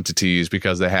known entities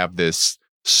because they have this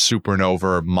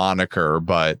supernova moniker,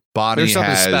 but Bonnie there's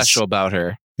something special about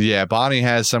her. Yeah, Bonnie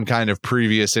has some kind of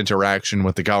previous interaction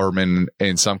with the government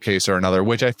in some case or another,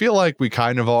 which I feel like we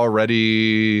kind of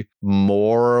already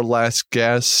more or less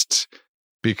guessed,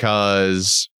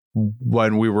 because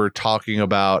when we were talking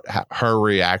about her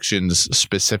reactions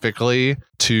specifically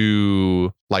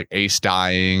to like Ace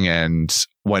dying and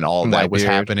when all that was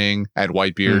happening, and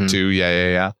Whitebeard too.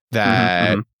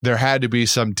 That there had to be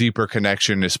some deeper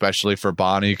connection, especially for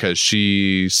Bonnie, because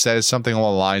she says something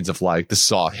along the lines of like, "This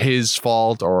is all his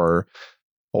fault or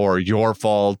your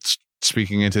fault,"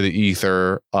 speaking into the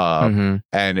ether. And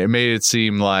it made it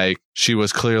seem like she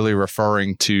was clearly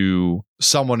referring to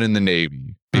someone in the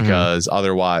Navy, because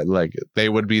otherwise, like, they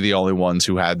would be the only ones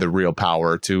who had the real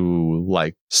power to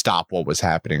like stop what was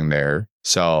happening there.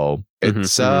 So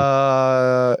it's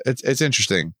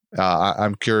interesting.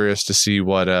 I'm curious to see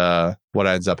what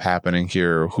ends up happening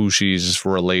here, who she's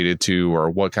related to,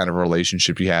 or what kind of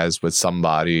relationship he has with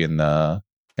somebody in the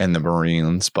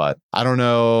Marines. But I don't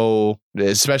know,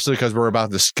 especially because we're about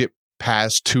to skip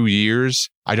past 2 years.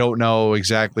 I don't know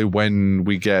exactly when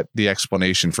we get the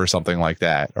explanation for something like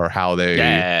that, or how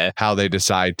they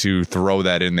decide to throw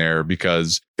that in there,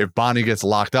 because if Bonnie gets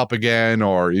locked up again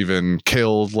or even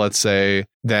killed, let's say,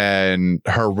 then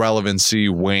her relevancy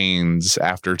wanes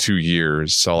after 2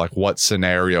 years. So like, what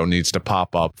scenario needs to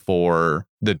pop up for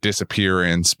the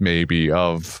disappearance maybe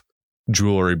of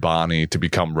Jewelry Bonnie to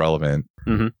become relevant?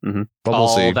 But we'll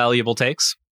see. All valuable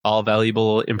takes, all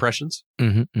valuable impressions.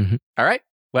 All right.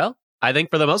 Well, I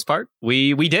think for the most part,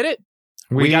 we did it.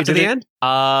 We got to the end.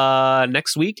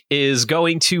 Next week is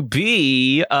going to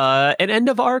be an end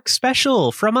of arc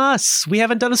special from us. We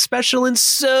haven't done a special in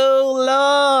so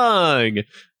long.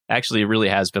 Actually, it really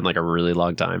has been like a really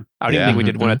long time. I don't even think we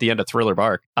did one at the end of Thriller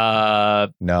Bark.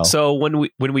 No. So when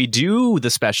we do the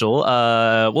special,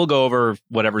 we'll go over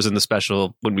whatever's in the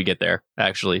special when we get there,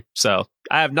 actually. So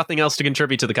I have nothing else to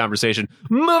contribute to the conversation.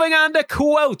 Moving on to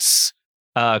quotes.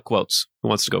 Quotes. Who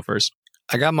wants to go first?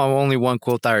 I got my only one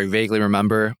quote that I vaguely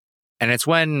remember, and it's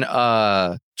when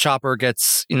Chopper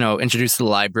gets, introduced to the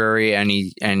library, and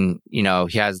he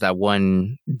has that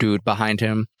one dude behind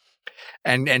him,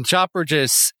 and Chopper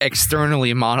just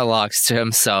externally monologues to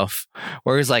himself,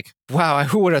 where he's like, "Wow,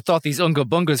 who would have thought these Unga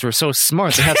Bungas were so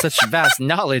smart? They have such vast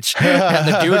knowledge."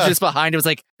 And the dude just behind him was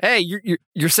like, "Hey,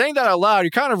 you're saying that out loud.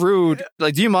 You're kind of rude.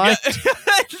 Like, do you mind?"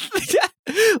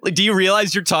 Like, do you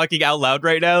realize you're talking out loud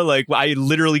right now? Like, I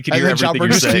literally can And hear then everything Chopper you're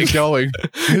just saying. keeps going.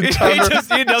 He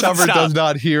doesn't Chopper stop. does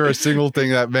not hear a single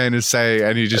thing that man is saying,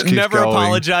 and he just keeps Never going.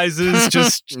 apologizes.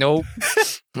 Just Nope.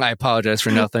 I apologize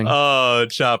for nothing. oh,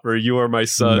 Chopper, you are my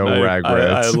son. No I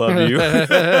regrets. love you.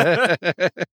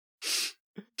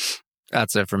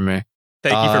 That's it from me.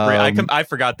 Thank you for bringing. I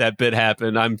forgot that bit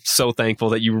happened. I'm so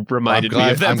thankful that you reminded me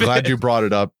of that. I'm bit. glad you brought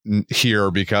it up here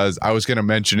because I was going to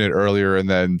mention it earlier, and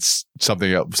then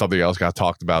something else got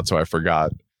talked about, so I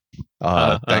forgot.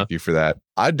 Thank you for that.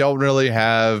 I don't really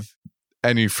have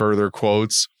any further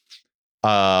quotes.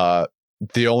 The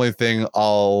only thing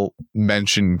I'll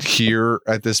mention here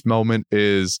at this moment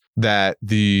is that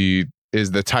the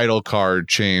title card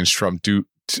changed from to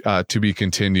be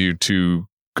continued to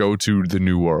go to the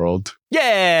new world.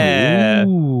 Yeah,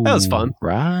 that was fun.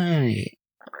 Right.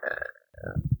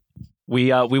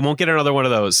 We won't get another one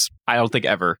of those. I don't think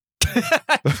ever.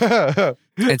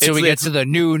 Until we get to the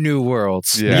new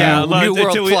worlds. Yeah. New World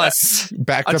until we- Plus.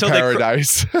 Back to Until they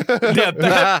paradise.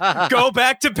 Go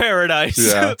back to paradise.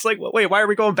 Yeah. It's like, wait, why are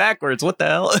we going backwards? What the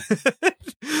hell?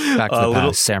 Back to the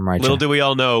past, Samurai Little Jack. do we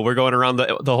all know, we're going around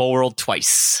the whole world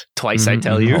twice. I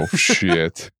tell you. Oh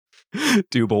shit.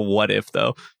 Dude, but what if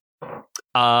though?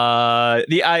 I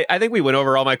think we went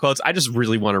over all my quotes. I just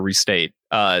really want to restate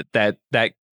that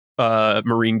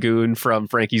Marine goon from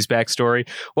Frankie's backstory.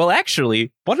 Well,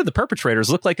 actually, one of the perpetrators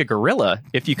looked like a gorilla,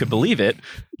 if you could believe it.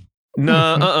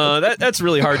 That's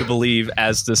really hard to believe,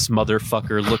 as this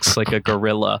motherfucker looks like a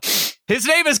gorilla. His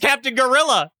name is Captain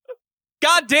Gorilla.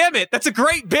 God damn it, that's a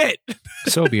great bit.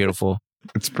 So beautiful.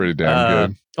 It's pretty damn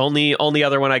good. Only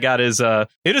other one I got is it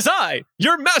is I,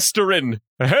 your masterin,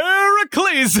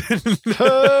 Heracles.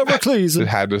 It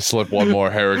had to slip one more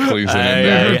Heracles in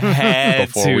there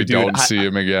before we don't see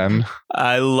him again.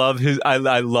 I love I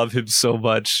love him so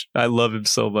much. I love him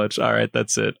so much. All right,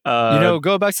 that's it.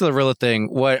 Go back to the gorilla thing.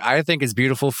 What I think is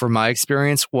beautiful from my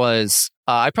experience was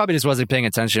I probably just wasn't paying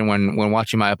attention when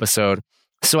watching my episode,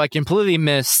 so I completely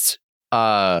missed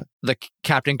the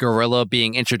Captain Gorilla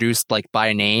being introduced like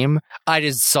by name. I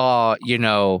just saw,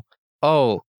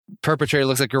 perpetrator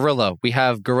looks like gorilla. We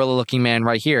have gorilla looking man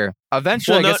right here.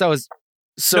 Eventually, I guess I was.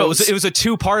 So no, it was a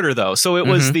two-parter though. So it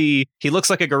was he looks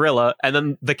like a gorilla, and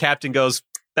then the captain goes,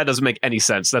 that doesn't make any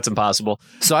sense. That's impossible.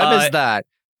 So I missed that.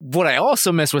 What I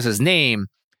also missed was his name.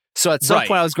 So at some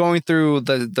point I was going through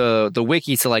the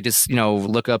wiki to like just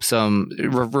look up some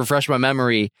refresh my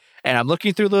memory, and I'm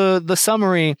looking through the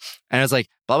summary, and it's like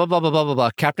blah blah blah blah blah blah blah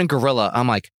Captain Gorilla. I'm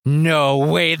like, no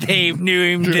way they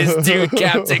named this dude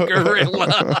Captain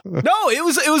Gorilla. No, it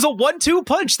was a 1-2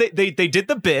 punch. They did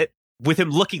the bit with him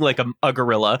looking like a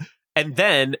gorilla, and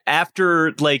then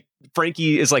after like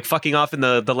Frankie is like fucking off in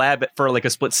the lab for like a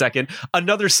split second,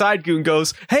 another side goon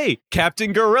goes, hey,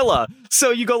 Captain Gorilla. So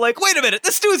you go like, wait a minute,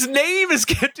 this dude's name is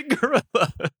Captain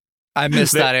Gorilla. I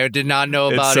missed that. I did not know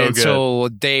about it until a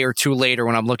day or two later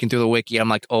when I'm looking through the wiki. I'm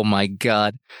like, oh my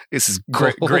God, this is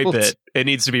great gold. bit. It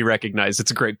needs to be recognized.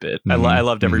 It's a great bit. I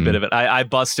loved every bit of it. I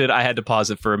busted. I had to pause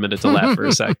it for a minute to laugh for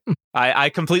a sec. I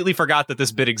completely forgot that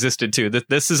this bit existed too.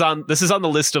 This is on the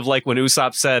list of like when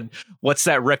Usopp said, "What's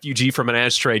that refugee from an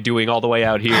ashtray doing all the way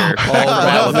out here?"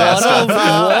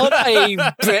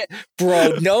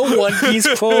 Bro, no One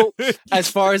Piece quote, as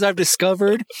far as I've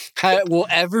discovered, will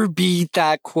ever beat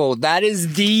that quote. That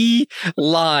is the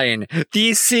line,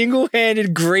 the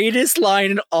single-handed greatest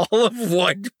line in all of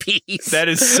One Piece. That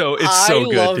is so. It's so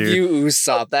good, dude. I love you,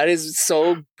 Usopp. That is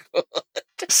so good.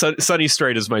 Sunny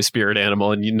Straight is my spirit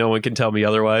animal, and no one can tell me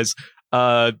otherwise.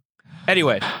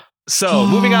 Anyway, so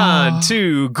moving on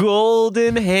to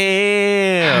Golden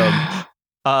Ham.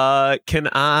 Can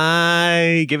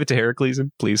I give it to Heracles,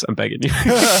 please? I'm begging you.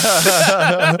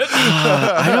 I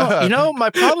don't.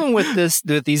 My problem with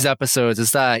these episodes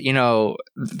is that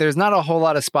there's not a whole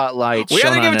lot of spotlight. We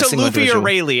either give it to Luffy individual. or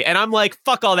Rayleigh, and I'm like,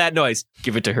 fuck all that noise.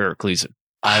 Give it to Heracles.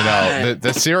 I know.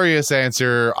 The serious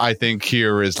answer, I think,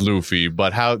 here is Luffy,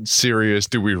 but how serious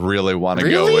do we really want to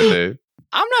go with it?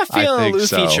 I'm not feeling the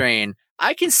Luffy train.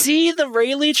 I can see the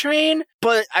Rayleigh train,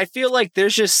 but I feel like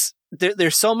there's just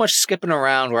there's so much skipping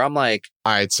around where I'm like,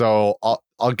 all right, so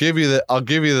I'll give you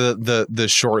the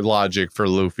short logic for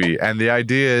Luffy, and the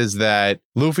idea is that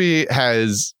Luffy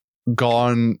has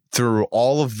gone through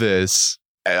all of this,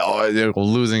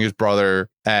 losing his brother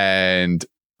and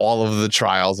all of the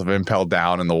trials of Impel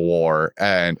Down in the war,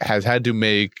 and has had to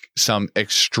make some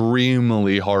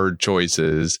extremely hard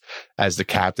choices as the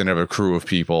captain of a crew of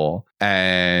people.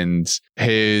 And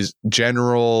his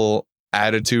general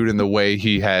attitude and the way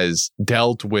he has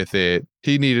dealt with it.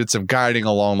 He needed some guiding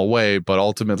along the way, but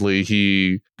ultimately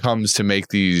he comes to make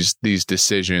these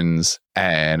decisions.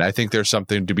 And I think there's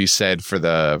something to be said for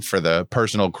the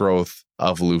personal growth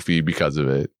of Luffy because of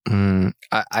it.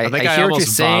 I think I hear what you're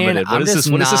saying. Vomited. What is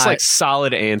this like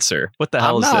solid answer? What the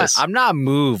hell is this? I'm not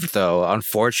moved though,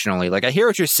 unfortunately. Like I hear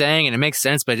what you're saying and it makes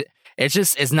sense, but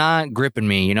it's not gripping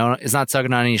me, you know? It's not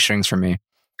tugging on any strings for me.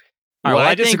 All right, well,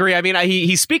 I disagree. I mean,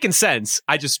 he's speaking sense.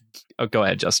 Go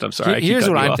ahead, Justin. I'm sorry. Here's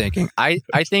what I'm thinking. I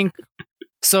think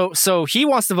so he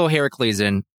wants to vote Heracles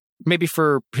in, maybe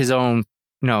for his own,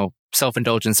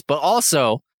 self-indulgence, but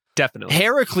also definitely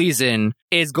Heracles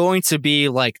is going to be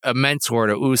like a mentor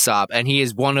to Usopp, and he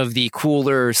is one of the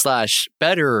cooler /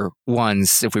 better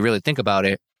ones if we really think about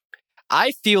it.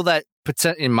 I feel that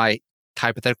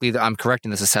hypothetically I'm correct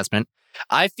in this assessment.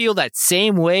 I feel that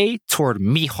same way toward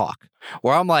Mihawk,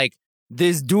 where I'm like,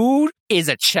 this dude is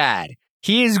a Chad.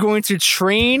 He is going to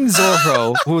train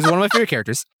Zoro, who is one of my favorite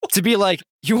characters, to be like,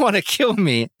 you want to kill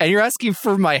me and you're asking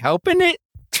for my help in it?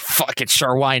 Fucking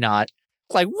sure, why not?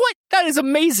 Like, what? That is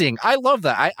amazing. I love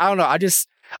that. I don't know.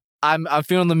 I'm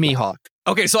feeling the Mihawk.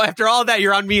 Okay, so after all of that,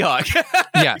 you're on Mihawk.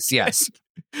 Yes.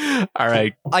 All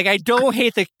right. Like, I don't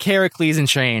hate the Heracles and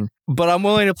train, but I'm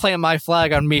willing to plant my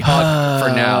flag on Mihawk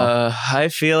for now. I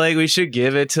feel like we should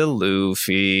give it to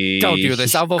Luffy. Don't do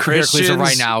this. I'll vote for Heracles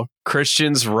right now.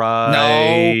 Christian's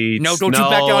right. No, don't you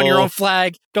back down your own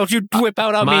flag. Don't you whip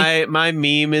out on me. My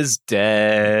meme is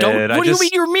dead. What do you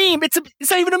mean your meme? It's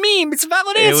not even a meme. It's a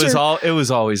valid answer. It was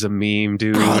always a meme,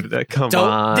 dude. Come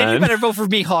on. Then you better vote for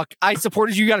Mihawk. I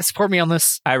supported you. You got to support me on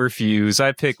this. I refuse.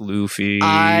 I pick Luffy.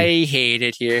 I hate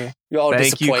it here. You all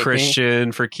Thank you,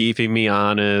 Christian, for keeping me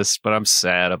honest, but I'm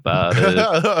sad about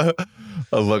it.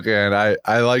 Look, man,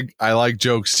 I like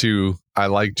jokes too.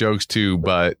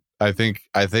 But I think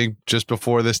just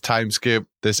before this time skip,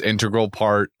 this integral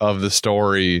part of the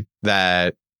story,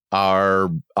 that our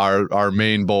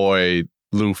main boy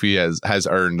Luffy has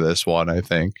earned this one. I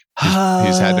think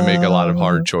he's had to make a lot of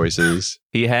hard choices.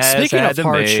 He has. Speaking had of to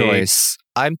hard make. choice,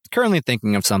 I'm currently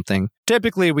thinking of something.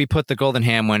 Typically, we put the Golden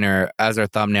Ham winner as our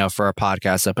thumbnail for our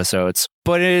podcast episodes,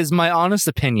 but it is my honest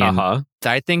opinion that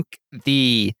I think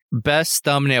the best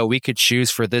thumbnail we could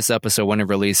choose for this episode when it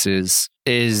releases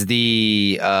is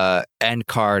the end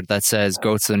card that says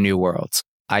 "Go to the New World."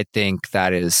 I think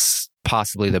that is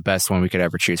possibly the best one we could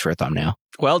ever choose for a thumbnail.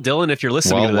 Well, Dylan, if you're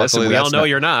listening to this, and we all know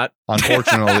you're not.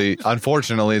 Unfortunately,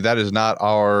 that is not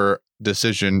our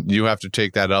decision. You have to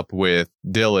take that up with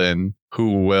Dylan,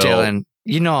 who will. Dylan,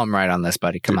 you know I'm right on this,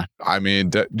 buddy. Come on. I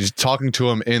mean, just talking to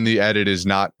him in the edit is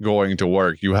not going to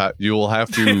work. You'll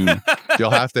have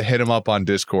to hit him up on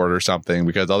Discord or something,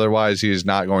 because otherwise he is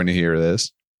not going to hear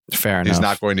this. Fair enough. He's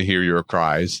not going to hear your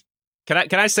cries. Can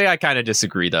I say I kind of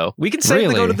disagree, though? We can save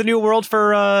the Go to the New World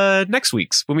for next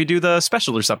week's when we do the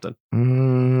special or something.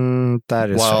 That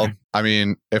is fair. I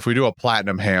mean, if we do a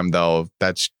platinum ham, though,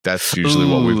 that's usually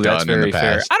what we've done in the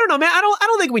past. Fair. I don't know, man. I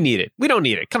don't think we need it. We don't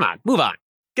need it. Come on, move on.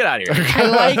 Get out of here. I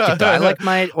like it, though. I like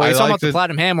my... Well, you're talking about the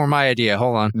platinum ham or my idea?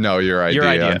 Hold on. No, your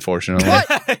idea. Unfortunately.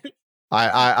 What?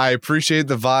 I appreciate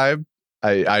the vibe.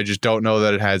 I just don't know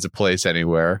that it has a place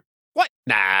anywhere. What?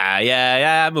 Nah,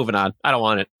 yeah, moving on. I don't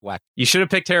want it. Whack. You should have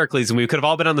picked Heracles, and we could have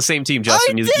all been on the same team,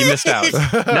 Justin. You missed out.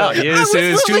 No, it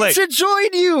was too late to join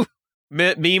you.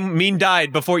 Meme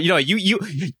died before, you.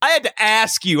 I had to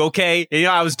ask you, okay? And,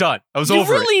 I was done. I was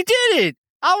over it. You really did it.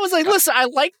 I was like, listen, I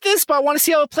like this, but I want to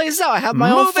see how it plays out. I have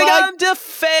my own Moving flag. on to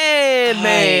fan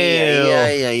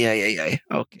mail. Yeah.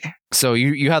 Okay. So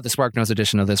you have the Spark Notes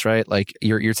edition of this, right? Like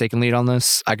you're taking lead on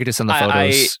this. I could just send the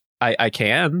photos. I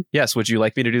can. Yes. Would you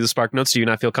like me to do the Spark Notes? Do you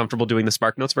not feel comfortable doing the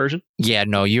Spark Notes version? Yeah,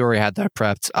 no, you already had that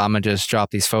prepped. I'm gonna just drop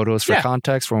these photos for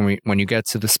context when you get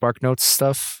to the Spark Notes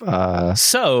stuff.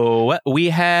 So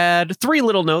we had 3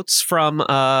 little notes from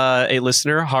a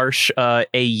listener, Harsh A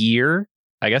Year.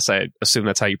 I guess I assume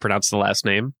that's how you pronounce the last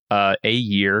name. A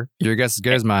Year. Your guess is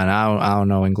good as mine. I don't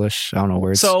know English. I don't know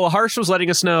words. So Harsh was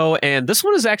letting us know, and this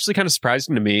one is actually kind of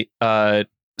surprising to me.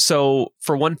 So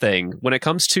for one thing, when it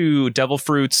comes to devil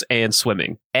fruits and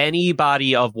swimming, any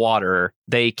body of water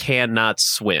they cannot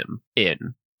swim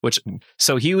in. He's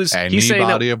saying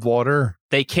body of water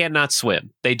they cannot swim.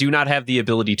 They do not have the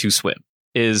ability to swim.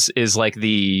 Is that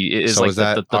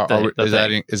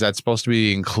supposed to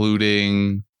be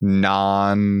including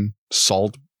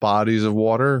non-salt bodies of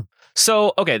water?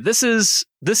 So okay, this is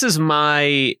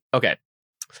my okay.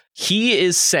 He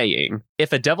is saying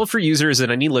if a devil fruit user is in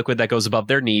any liquid that goes above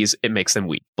their knees, it makes them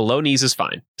weak. Below knees is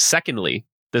fine. Secondly,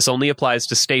 this only applies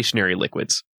to stationary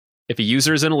liquids. If a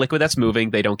user is in a liquid that's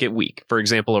moving, they don't get weak. For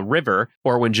example, a river,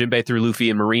 or when Jinbei threw Luffy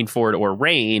in Marineford or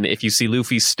Rain, if you see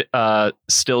Luffy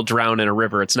still drown in a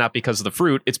river, it's not because of the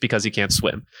fruit, it's because he can't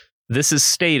swim. This is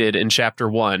stated in Chapter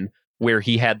 1, where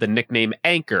he had the nickname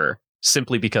Anchor,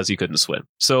 simply because he couldn't swim.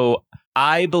 So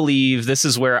I believe this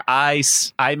is where I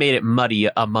made it muddy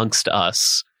amongst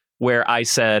us, where I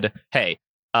said, hey,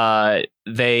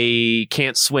 they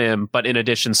can't swim, but in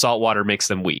addition, salt water makes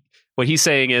them weak. What he's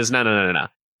saying is, no.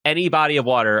 Any body of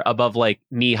water above like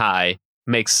knee high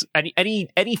makes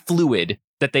any fluid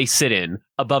that they sit in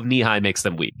above knee high makes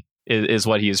them weak, is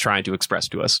what he is trying to express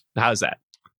to us. How's that?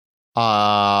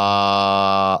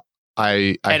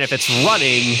 And if it's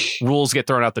running, rules get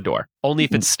thrown out the door. Only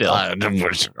if it's still. I'm not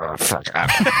even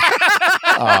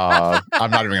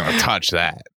going to touch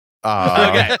that.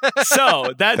 Okay,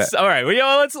 so that's all right.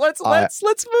 Let's move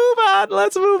on.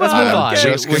 Let's move on. I'm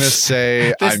just gonna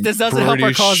say this doesn't help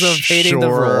our cause of hating the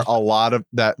rule. A lot of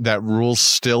that rule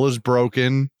still is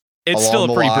broken. It's still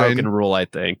a pretty broken rule, I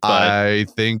think. But I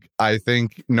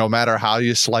think no matter how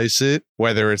you slice it,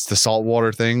 whether it's the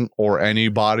saltwater thing or any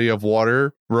body of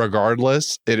water,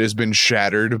 regardless, it has been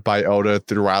shattered by Oda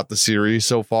throughout the series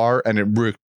so far, and it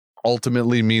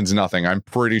ultimately means nothing. I'm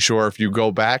pretty sure if you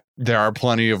go back, there are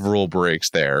plenty of rule breaks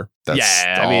there. That's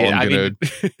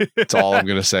all I'm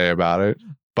gonna say about it.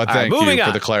 But thank you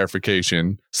for the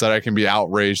clarification so that I can be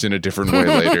outraged in a different way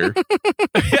later.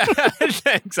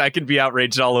 Thanks. I can be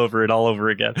outraged all over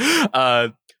again.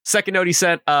 Second note he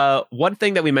sent, one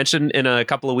thing that we mentioned in a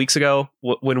couple of weeks ago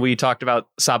when we talked about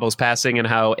Sabo's passing and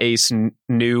how Ace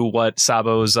knew what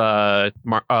Sabo's Jolly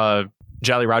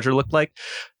Roger looked like.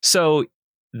 So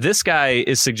this guy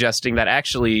is suggesting that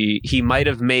actually he might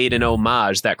have made an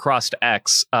homage that crossed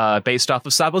X based off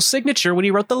of Sabo's signature when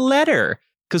he wrote the letter.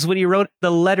 Because when he wrote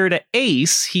the letter to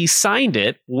Ace, he signed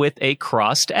it with a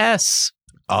crossed S.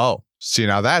 Oh, see,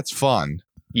 now that's fun.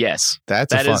 Yes, that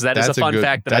is a fun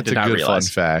fact that I did not realize.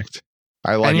 Fun fact.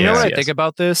 I like. And you know what I think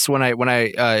about this when I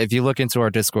if you look into our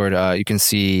Discord, you can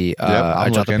see I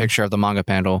dropped a picture of the manga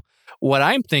panel. What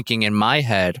I'm thinking in my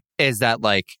head is that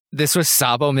like this was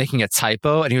Sabo making a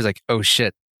typo, and he was like, "Oh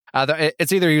shit!"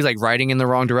 It's either he was like writing in the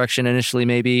wrong direction initially,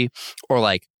 maybe, or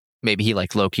like maybe he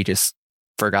like low-key just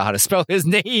forgot how to spell his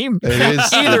name. It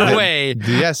is, either way,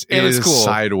 yes, it is cool.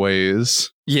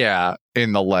 Sideways. Yeah,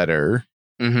 in the letter.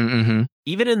 Even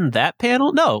in that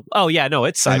panel? No. Oh yeah, no,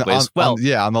 it's sideways. On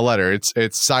the letter,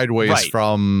 it's sideways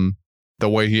from the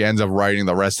way he ends up writing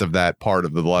the rest of that part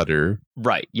of the letter.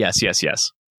 Right. Yes.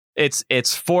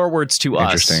 It's forwards to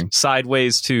us,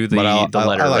 sideways to the letter I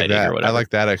like writing that. or whatever. I like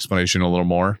that explanation a little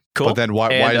more. Cool. But then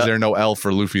why is there no L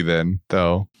for Luffy then,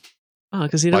 though?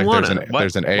 Because he didn't want to.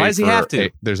 There's an A. Why does he have to?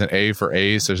 There's an A for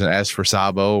Ace. There's an S for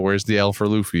Sabo. Where's the L for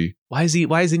Luffy? Why does he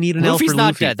need an L for Luffy? Luffy's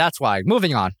not dead. That's why.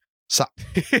 Moving on.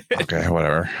 Okay,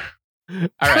 whatever. All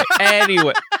right.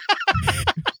 Anyway,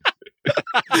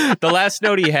 the last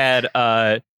note he had,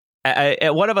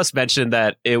 one of us mentioned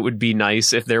that it would be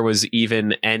nice if there was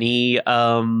even any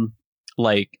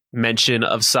like mention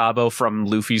of Sabo from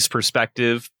Luffy's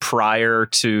perspective prior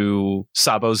to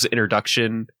Sabo's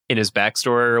introduction in his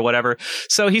backstory or whatever.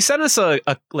 So he sent us a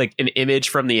like an image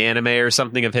from the anime or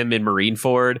something of him in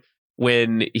Marineford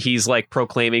when he's like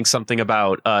proclaiming something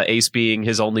about Ace being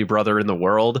his only brother in the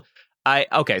world.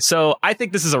 So I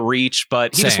think this is a reach,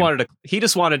 but he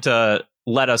just wanted to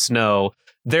let us know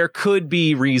there could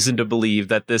be reason to believe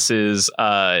that this is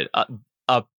a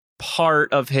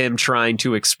part of him trying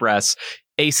to express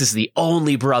Ace is the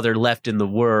only brother left in the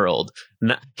world.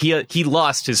 He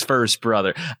lost his first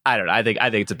brother. I don't know. I think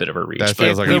it's a bit of a reach. That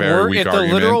feels like a very weak argument. If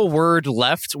the literal word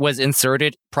 "left" was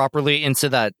inserted properly into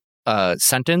that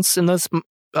sentence in this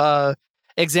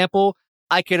example,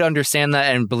 I could understand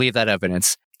that and believe that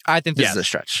evidence. I think this is a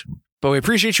stretch, but we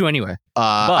appreciate you anyway.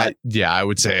 I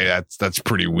would say that's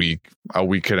pretty weak. A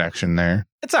weak connection there.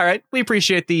 It's all right. We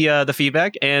appreciate the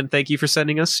feedback and thank you for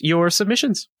sending us your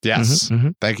submissions. Yes,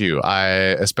 thank you.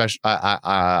 I'm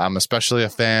especially a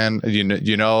fan.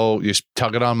 You know, you're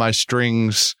tugging on my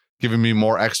strings, giving me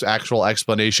more actual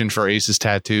explanation for Ace's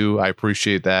tattoo. I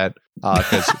appreciate that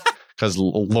because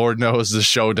Lord knows the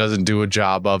show doesn't do a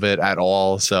job of it at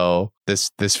all. So this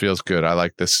feels good. I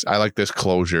like this. I like this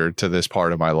closure to this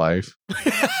part of my life.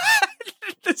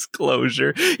 This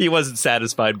closure. He wasn't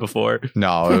satisfied before.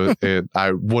 No,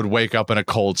 I would wake up in a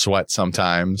cold sweat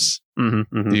sometimes,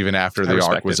 even after the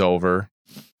arc was over.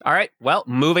 All right. Well,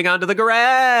 moving on to the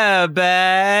grab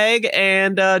bag.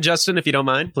 And Justin, if you don't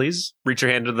mind, please reach your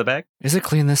hand into the bag. Is it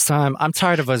clean this time? I'm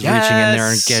tired of us reaching in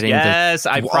there and getting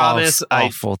I promise.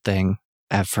 awful thing.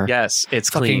 ever. Yes, it's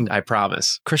Fucking- clean. I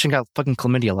promise. Christian got fucking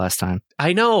chlamydia last time.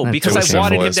 I know, That's because so I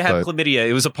wanted him syphilis, to have but- chlamydia.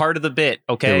 It was a part of the bit,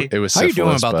 okay? It was How are you doing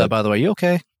syphilis, about but that, by the way? You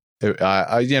okay?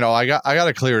 I got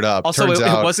to clear it up. Also, Turns it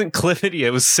out wasn't chlamydia.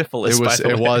 It was syphilis, it by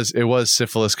was the way. it was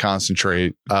syphilis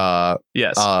concentrate.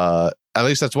 Yes. At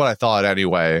least that's what I thought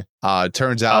anyway.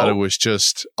 Turns out Oh. it was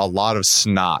just a lot of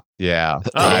snot. Yeah.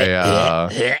 Oh.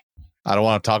 I don't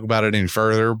want to talk about it any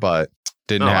further, but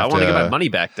didn't No, have I want to get my to money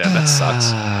back then. That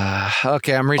sucks.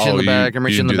 Okay, I'm reaching in the bag. I'm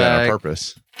reaching in the you didn't do that bag. on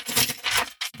purpose.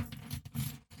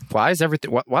 Why is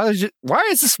everything? Why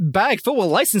is this bag filled with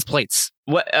license plates?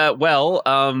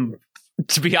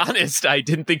 To be honest, I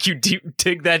didn't think you'd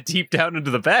dig that deep down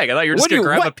into the bag. I thought you were just What do going to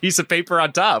you- grab a what? piece of paper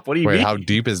on top. What do you Wait, mean? how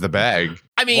deep is the bag?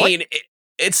 I mean,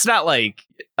 it's not like...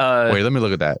 Wait, let me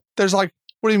look at that. There's like,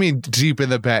 what do you mean deep in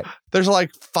the bag? There's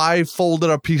like 5 folded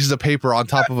up pieces of paper on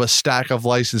top of a stack of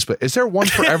license plates. Is there one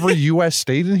for every U.S.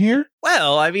 state in here?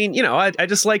 Well, I mean, I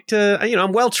just like to,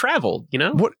 I'm well-traveled,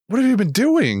 What have you been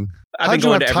doing? I've How'd been you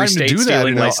going have to time every to state do that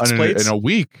stealing license plates. in a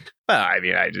week? Well, I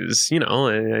mean, I just,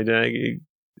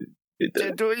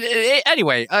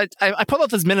 Anyway, I pulled out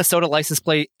this Minnesota license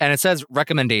plate and it says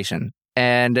recommendation.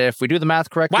 And if we do the math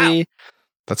correctly,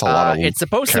 That's a lot of it's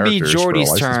supposed to be characters for a Jordy's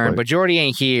license turn, plate. but Jordy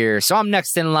ain't here, so I'm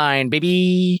next in line,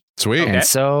 baby. Sweet. Okay. And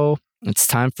so it's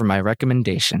time for my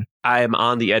recommendation. I am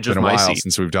on the edge It's of been a my while seat.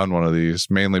 since we've done one of these,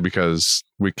 mainly because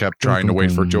we kept trying to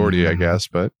wait for Jordy, I guess.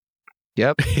 But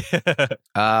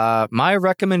My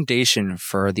recommendation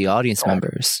for the audience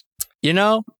members.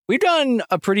 We've done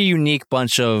a pretty unique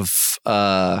bunch of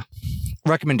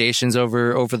recommendations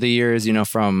over the years,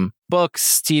 from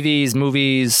books, TVs,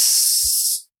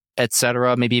 movies,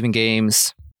 etc., maybe even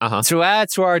games. Uh-huh. To add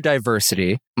to our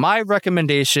diversity, my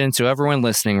recommendation to everyone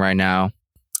listening right now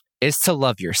is to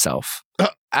love yourself.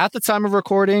 At the time of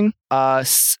recording,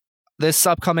 this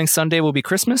upcoming Sunday will be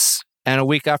Christmas, and a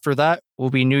week after that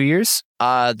will be New Year's.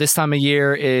 This time of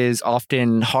year is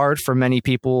often hard for many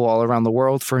people all around the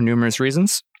world for numerous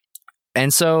reasons.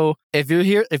 And so if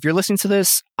you're listening to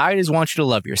this, I just want you to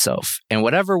love yourself in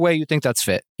whatever way you think that's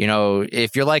fit.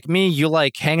 If you're like me, you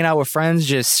like hanging out with friends,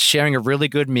 just sharing a really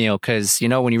good meal. Cause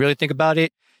when you really think about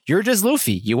it, you're just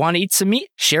Luffy. You want to eat some meat,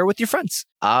 share with your friends.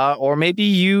 Or maybe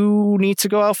you need to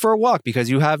go out for a walk because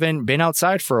you haven't been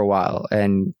outside for a while.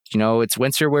 And, it's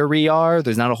winter where we are.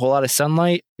 There's not a whole lot of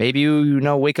sunlight. Maybe you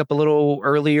wake up a little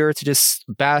earlier to just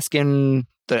bask in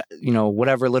the,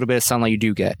 whatever little bit of sunlight you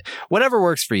do get. Whatever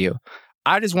works for you.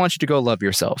 I just want you to go love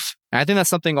yourself. And I think that's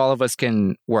something all of us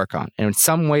can work on in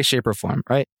some way, shape, or form,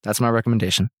 right? That's my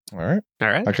recommendation. all right, All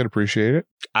right. I could appreciate it.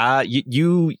 I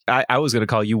was going to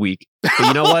call you weak. But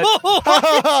you know what?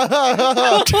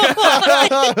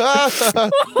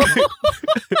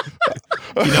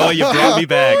 You know what? You brought me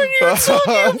back.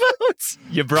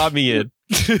 You brought me in.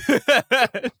 You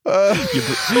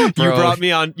brought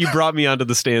me on. You brought me onto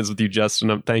the stands with you,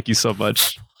 Justin. Thank you so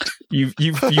much. You've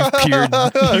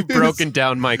broken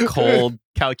down my cold,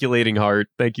 calculating heart.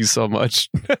 Thank you so much.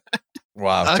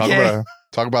 Wow, Okay.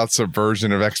 talk about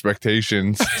subversion of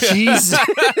expectations. Jesus.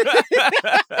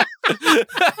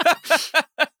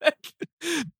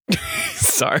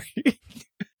 Sorry.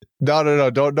 No,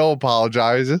 don't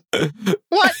apologize.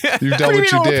 What? You've done What do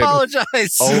what you did.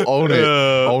 apologize? Own it.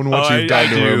 Own what you've done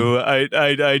to him.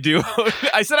 I do.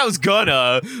 I said I was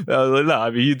gonna. No, I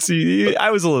mean, you'd see.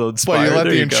 I was a little inspired. But you let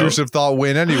There the you go. intrusive thought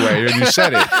win anyway, and you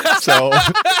said it. So,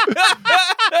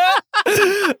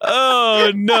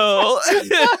 Oh no!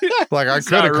 like, I It's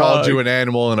could have not called wrong. you an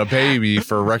animal and a baby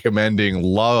for recommending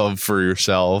love for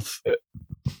yourself,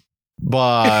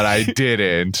 but I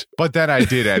didn't. But then I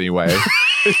did anyway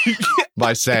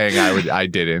by saying I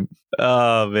didn't.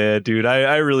 Oh man, dude,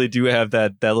 I really do have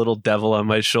that little devil on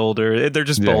my shoulder. They're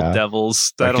just Yeah. both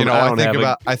devils. Like,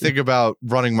 I I think about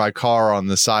running my car on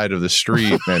the side of the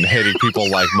street and hitting people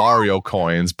like Mario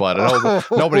coins, but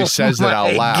nobody says it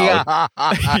out loud.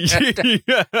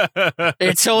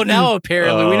 Until now,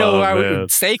 apparently. We know Oh, why we man.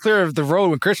 would stay clear of the road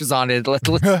when Chris was on it.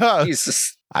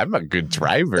 Jesus. I'm a good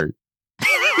driver.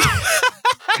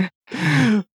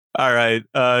 All right,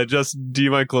 Justin, do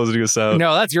you mind closing us out?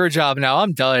 No, that's your job now.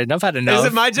 I'm done. I've had enough. Is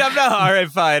it my job now? All right,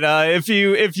 fine. If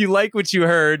you like what you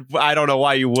heard, I don't know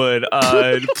why you would.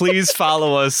 Please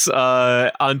follow us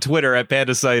on Twitter at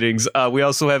Panda Sightings. We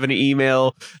also have an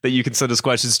email that you can send us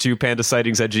questions to,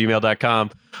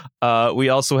 pandasightings@gmail.com. We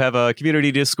also have a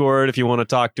community Discord if you want to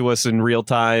talk to us in real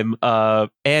time.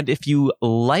 And if you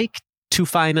like to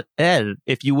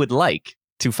if you would like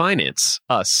to finance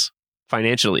us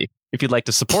financially, if you'd like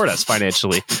to support us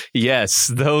financially,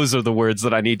 yes, those are the words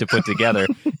that I need to put together.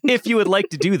 If you would like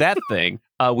to do that thing,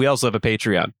 we also have a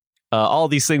Patreon. All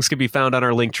these things can be found on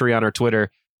our link tree on our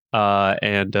Twitter.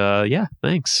 Yeah,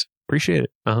 thanks. Appreciate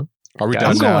it. Uh-huh. Are we Yeah,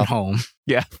 done I'm now? going home.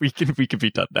 Yeah, we can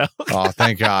be done now. Oh,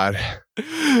 thank God.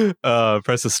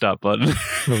 Press the stop button.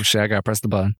 Oh shit! I gotta press the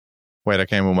button. Wait, I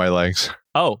can't move my legs.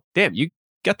 Oh, damn, you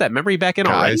got that memory back in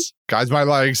already? Guys, my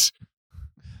legs.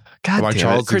 God Am I damn it,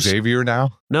 Charles Christian. Xavier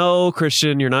now? No,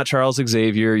 Christian, you're not Charles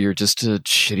Xavier. You're just a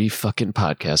shitty fucking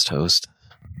podcast host.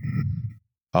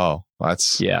 Oh,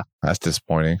 that's Yeah.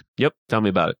 disappointing. Yep. Tell me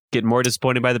about it. Getting more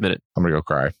disappointed by the minute. I'm gonna go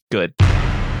cry. Good.